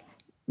say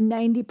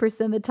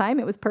 90% of the time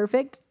it was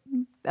perfect.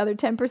 The other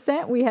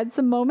 10%, we had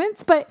some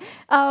moments, but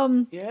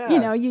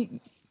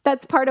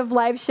that's part of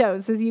live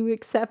shows, is you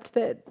accept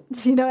that,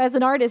 as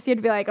an artist,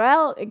 you'd be like,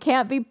 well, it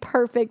can't be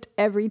perfect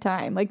every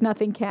time.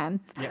 Nothing can.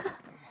 Yeah.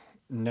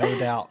 No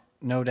doubt.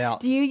 No doubt.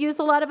 Do you use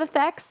a lot of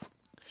effects?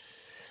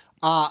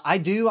 I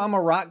do. I'm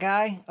a rock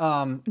guy.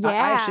 I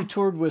actually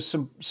toured with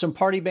some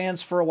party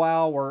bands for a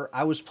while, where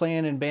I was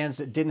playing in bands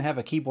that didn't have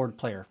a keyboard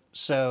player.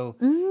 So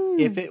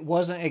if it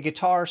wasn't a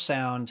guitar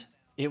sound,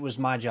 it was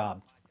my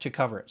job to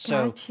cover it.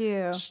 So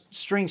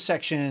string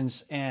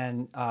sections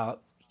and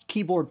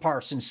keyboard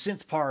parts and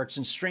synth parts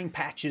and string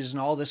patches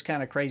and all this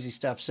kind of crazy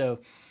stuff. So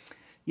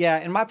yeah,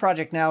 and my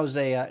project now is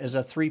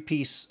a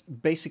three-piece,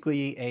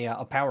 basically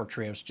a power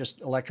trio. It's just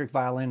electric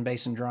violin,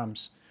 bass, and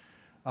drums.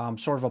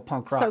 Sort of a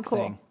punk rock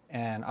thing.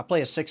 And I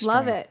play a 6-string.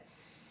 Love it.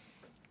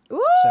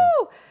 Ooh!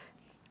 So.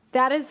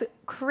 That is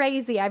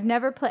crazy. I've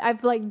never played.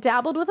 I've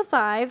dabbled with a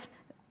 5.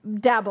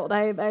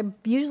 I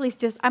usually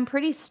I'm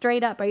pretty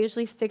straight up. I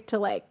usually stick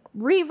to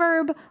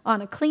reverb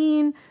on a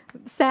clean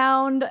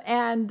sound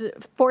and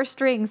 4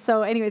 strings.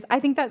 So anyways,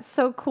 I think that's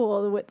so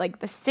cool with the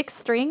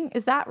 6-string.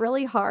 Is that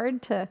really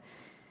hard to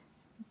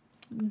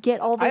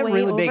get all the way over? I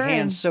have really big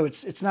hands, so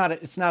it's not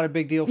a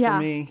big deal for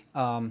me.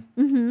 And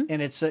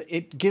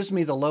it gives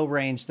me the low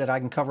range that I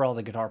can cover all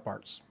the guitar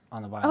parts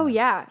on the violin. Oh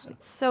yeah, so.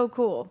 It's so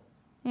cool.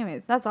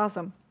 Anyways, that's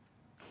awesome.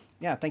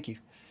 Yeah, thank you.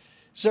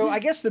 So I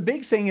guess the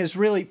big thing is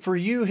really for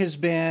you has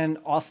been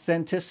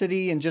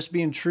authenticity and just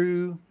being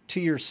true to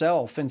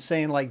yourself and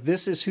saying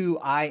this is who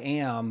I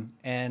am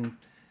and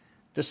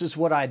this is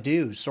what I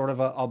do. Sort of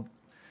a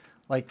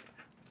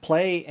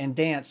play and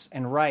dance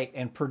and write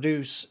and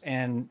produce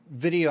and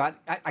video.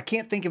 I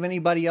can't think of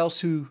anybody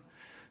else who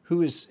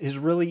has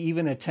really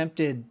even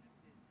attempted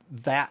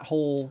that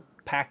whole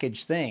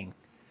package thing.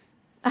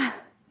 Well,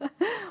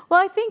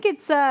 I think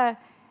it's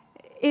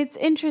it's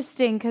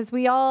interesting because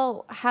we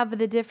all have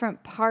the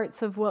different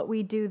parts of what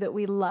we do that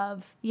we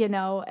love,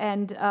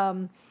 and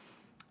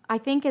I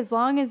think as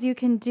long as you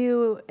can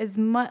do as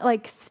much,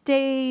 like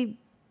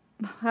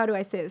how do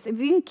I say this? If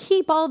you can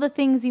keep all the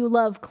things you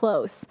love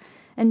close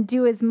and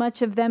do as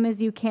much of them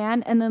as you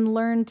can, and then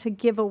learn to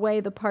give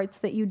away the parts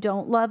that you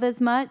don't love as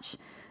much,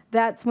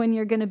 that's when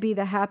you're going to be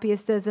the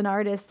happiest as an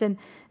artist. And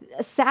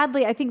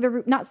sadly, I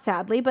think not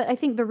sadly, but I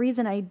think the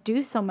reason I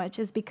do so much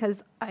is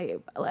because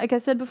like I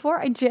said before,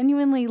 I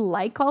genuinely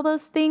like all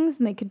those things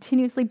and they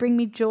continuously bring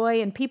me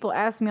joy. And people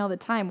ask me all the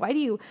time, why do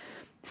you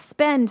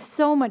spend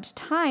so much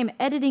time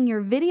editing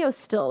your videos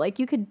still? Like,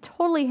 you could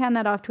totally hand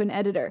that off to an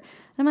editor. And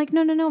I'm like,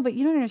 no, but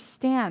you don't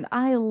understand.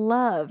 I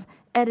love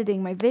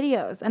editing my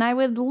videos, and I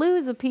would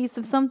lose a piece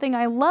of something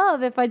I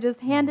love if I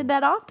just handed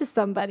that off to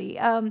somebody.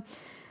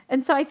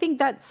 And so I think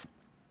that's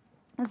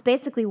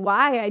basically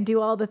why I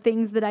do all the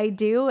things that I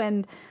do.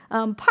 And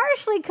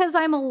partially because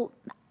I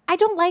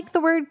don't like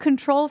the word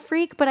control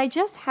freak, but I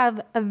just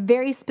have a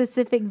very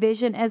specific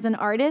vision as an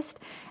artist.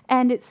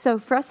 And it's so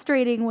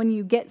frustrating when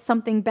you get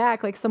something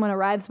back, like someone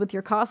arrives with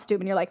your costume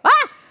and you're like,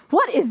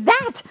 what is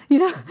that?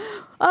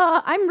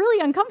 I'm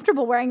really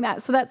uncomfortable wearing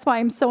that. So that's why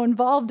I'm so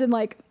involved in,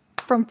 like,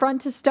 from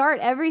front to start,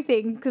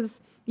 everything. Because,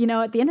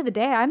 at the end of the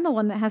day, I'm the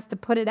one that has to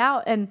put it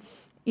out. And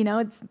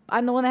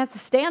I'm the one that has to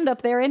stand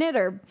up there in it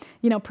or,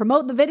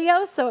 promote the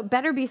video. So it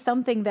better be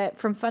something that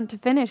from front to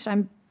finish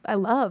I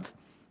love.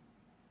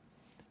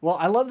 Well,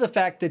 I love the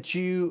fact that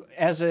you,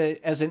 as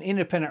an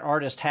independent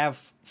artist,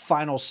 have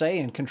final say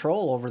and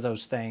control over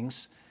those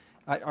things.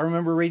 I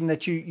remember reading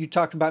that you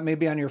talked about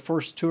maybe on your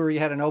first tour you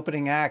had an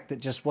opening act that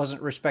just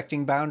wasn't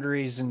respecting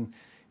boundaries, and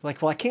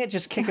like, well, I can't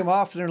just kick him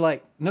off. And they're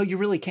like, no, you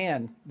really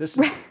can. This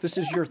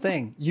is your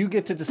thing. You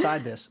get to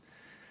decide this.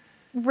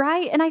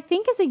 Right. And I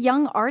think as a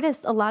young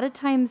artist, a lot of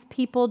times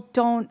people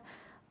don't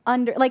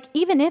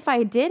even if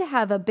I did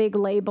have a big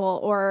label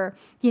or,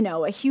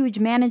 a huge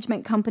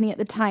management company at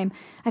the time,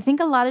 I think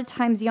a lot of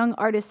times young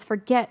artists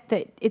forget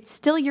that it's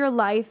still your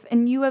life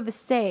and you have a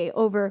say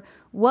over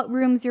what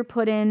rooms you're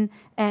put in.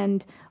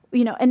 And,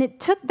 and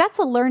that's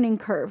a learning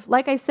curve.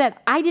 Like I said,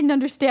 I didn't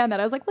understand that.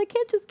 I was like, well, I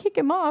can't just kick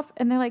him off.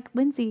 And they're like,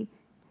 Lindsay,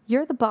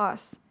 you're the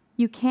boss.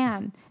 You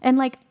can. And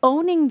like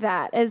owning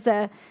that as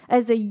a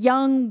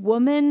young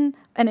woman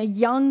and a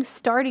young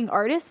starting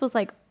artist was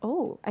like,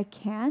 oh, I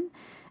can.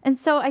 And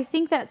so I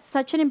think that's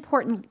such an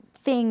important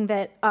thing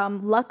that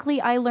luckily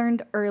I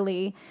learned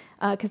early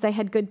because I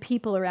had good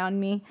people around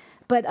me.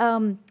 But,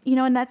 and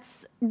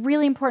that's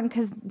really important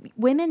because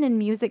women in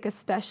music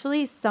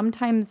especially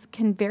sometimes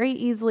can very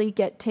easily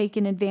get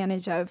taken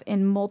advantage of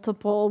in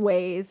multiple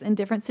ways in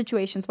different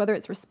situations, whether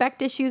it's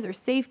respect issues or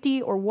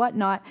safety or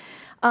whatnot.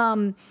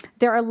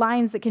 There are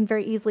lines that can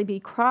very easily be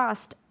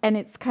crossed, and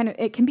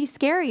it can be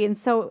scary. And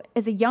so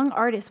as a young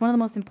artist, one of the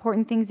most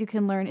important things you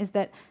can learn is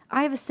that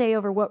I have a say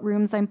over what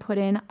rooms I'm put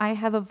in. I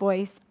have a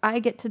voice. I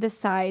get to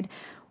decide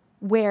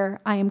where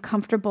I am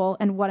comfortable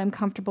and what I'm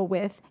comfortable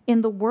with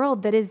in the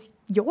world that is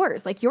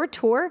yours. Like your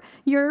tour,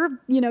 your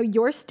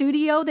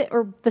studio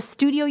or the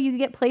studio you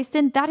get placed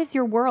in, that is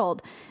your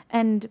world.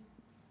 And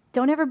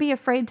don't ever be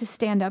afraid to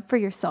stand up for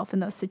yourself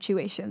in those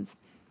situations.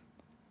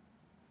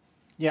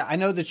 Yeah, I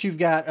know that you've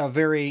got a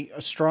very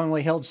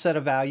strongly held set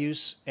of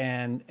values,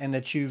 and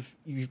that you've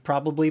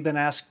probably been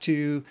asked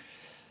to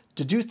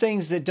do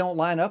things that don't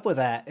line up with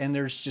that. And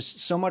there's just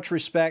so much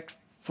respect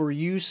for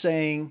you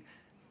saying,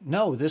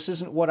 no, this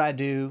isn't what I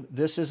do.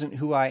 This isn't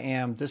who I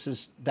am.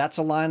 That's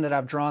a line that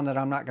I've drawn that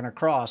I'm not going to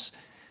cross.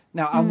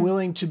 Now, I'm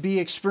willing to be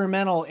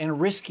experimental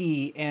and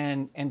risky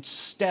and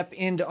step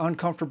into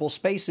uncomfortable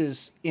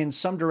spaces in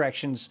some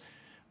directions,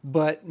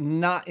 but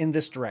not in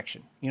this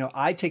direction.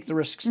 I take the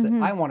risks that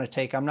I want to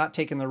take. I'm not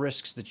taking the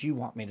risks that you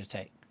want me to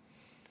take.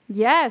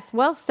 Yes,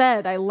 well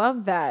said. I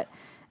love that.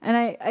 And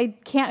I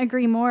can't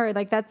agree more.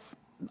 Like, that's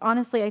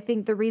honestly, I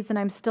think the reason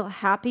I'm still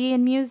happy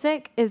in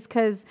music is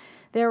because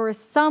there were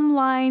some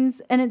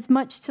lines, and it's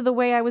much to the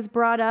way I was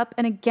brought up.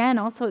 And again,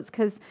 also it's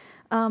because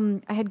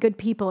I had good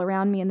people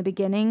around me in the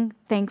beginning,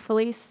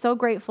 thankfully. So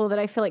grateful that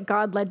I feel like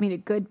God led me to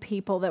good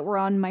people that were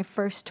on my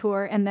first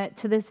tour and that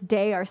to this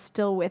day are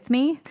still with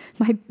me.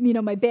 My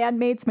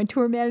bandmates, my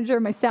tour manager,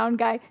 my sound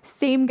guy,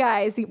 same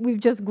guys. We've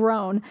just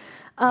grown.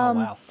 Oh,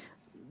 wow.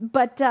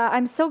 But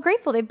I'm so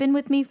grateful. They've been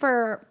with me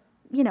for,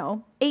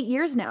 8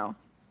 years now.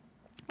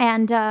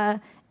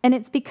 And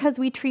it's because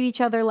we treat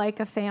each other like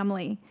a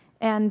family.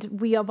 And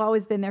we have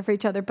always been there for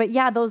each other. But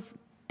yeah,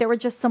 there were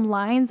just some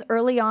lines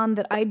early on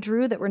that I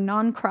drew that were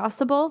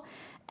non-crossable.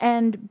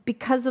 And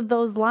because of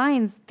those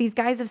lines, these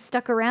guys have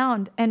stuck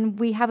around. And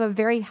we have a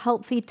very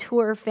healthy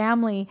tour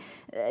family,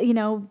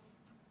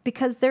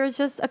 because there's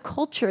just a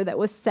culture that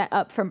was set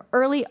up from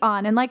early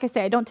on. And like I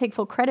say, I don't take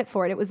full credit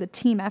for it. It was a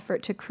team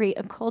effort to create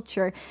a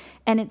culture.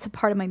 And it's a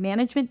part of my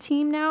management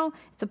team now.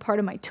 It's a part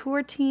of my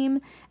tour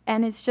team.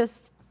 And it's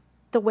just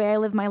the way I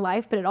live my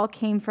life. But it all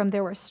came from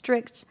there were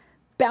strict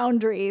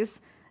boundaries.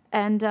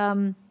 And,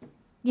 and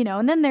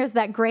then there's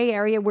that gray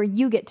area where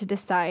you get to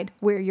decide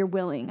where you're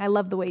willing. I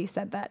love the way you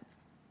said that.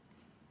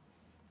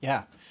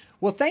 Yeah.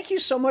 Well, thank you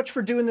so much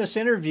for doing this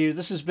interview.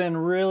 This has been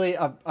really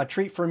a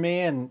treat for me,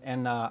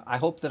 and I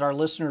hope that our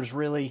listeners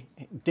really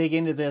dig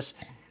into this.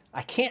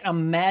 I can't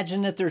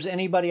imagine that there's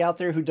anybody out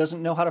there who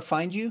doesn't know how to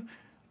find you,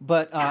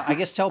 but I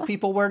guess tell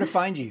people where to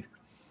find you.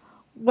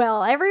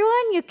 Well,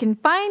 everyone, you can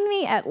find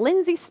me at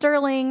Lindsey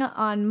Sterling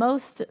on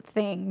most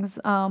things.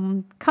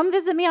 Come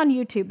visit me on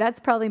YouTube.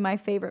 That's probably my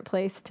favorite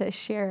place to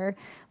share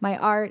my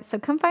art. So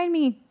come find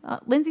me,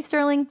 Lindsey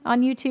Sterling,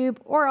 on YouTube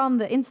or on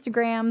the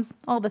Instagrams,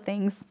 all the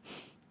things.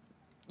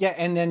 Yeah,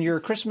 and then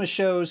your Christmas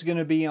show is going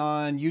to be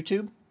on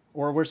YouTube,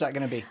 or where's that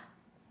going to be?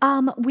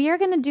 We are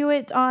going to do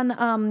it on,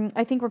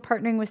 I think we're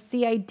partnering with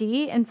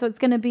CID, and so it's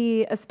going to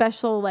be a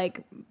special,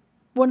 like,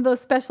 one of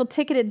those special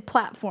ticketed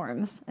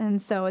platforms.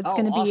 And so it's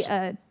going to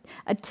awesome. be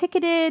a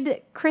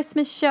ticketed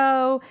Christmas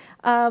show.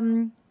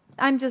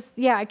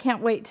 I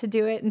can't wait to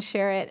do it and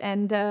share it.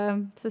 And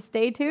so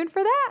stay tuned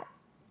for that.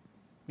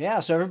 Yeah,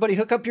 so everybody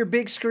hook up your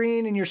big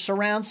screen and your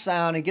surround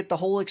sound and get the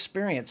whole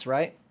experience,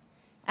 right?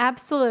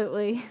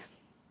 Absolutely.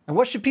 And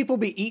what should people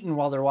be eating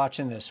while they're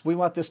watching this? We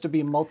want this to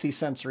be a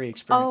multi-sensory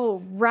experience.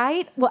 Oh,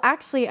 right. Well,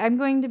 actually, I'm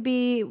going to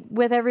be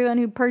with everyone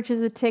who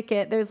purchases a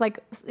ticket. There's a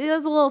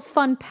little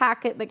fun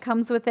packet that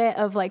comes with it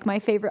of like my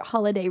favorite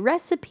holiday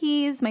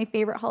recipes, my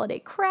favorite holiday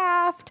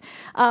craft.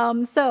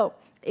 So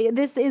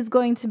this is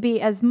going to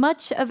be as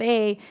much of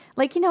a,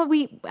 I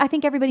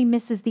think everybody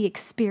misses the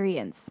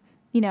experience.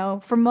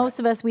 For most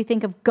of us, we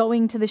think of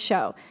going to the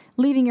show,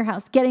 leaving your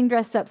house, getting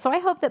dressed up. So I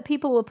hope that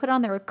people will put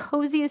on their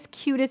coziest,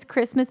 cutest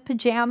Christmas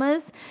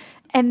pajamas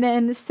and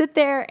then sit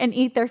there and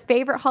eat their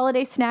favorite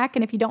holiday snack.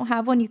 And if you don't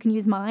have one, you can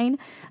use mine.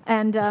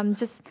 And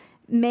just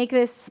make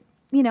this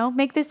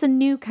a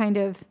new kind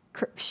of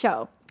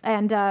show.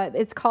 And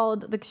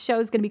the show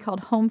is going to be called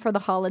Home for the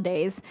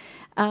Holidays.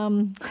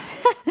 And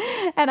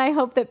I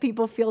hope that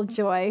people feel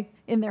joy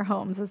in their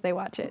homes as they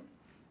watch it.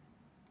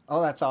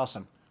 Oh, that's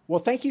awesome. Well,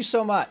 thank you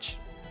so much.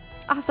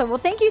 Awesome. Well,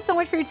 thank you so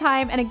much for your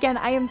time. And again,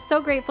 I am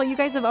so grateful. You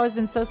guys have always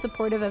been so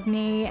supportive of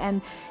me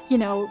and,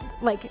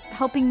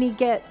 helping me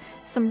get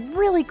some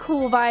really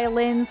cool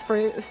violins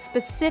for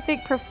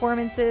specific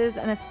performances.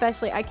 And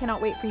especially, I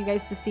cannot wait for you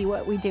guys to see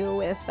what we do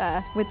with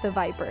the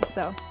Viper.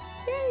 So,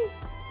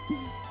 yay.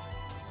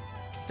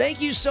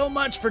 Thank you so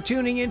much for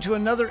tuning in to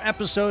another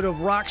episode of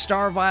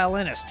Rockstar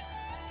Violinist.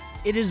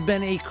 It has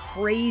been a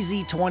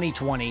crazy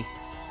 2020.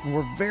 And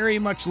we're very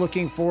much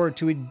looking forward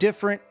to a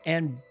different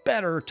and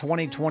better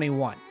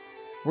 2021.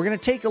 We're going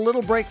to take a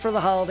little break for the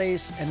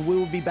holidays, and we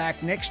will be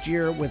back next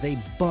year with a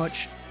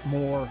bunch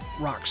more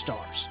rock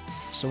stars.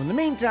 So in the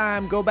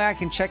meantime, go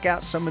back and check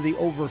out some of the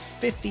over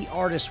 50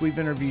 artists we've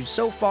interviewed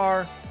so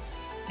far,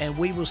 and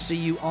we will see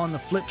you on the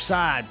flip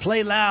side.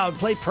 Play loud,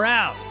 play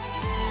proud.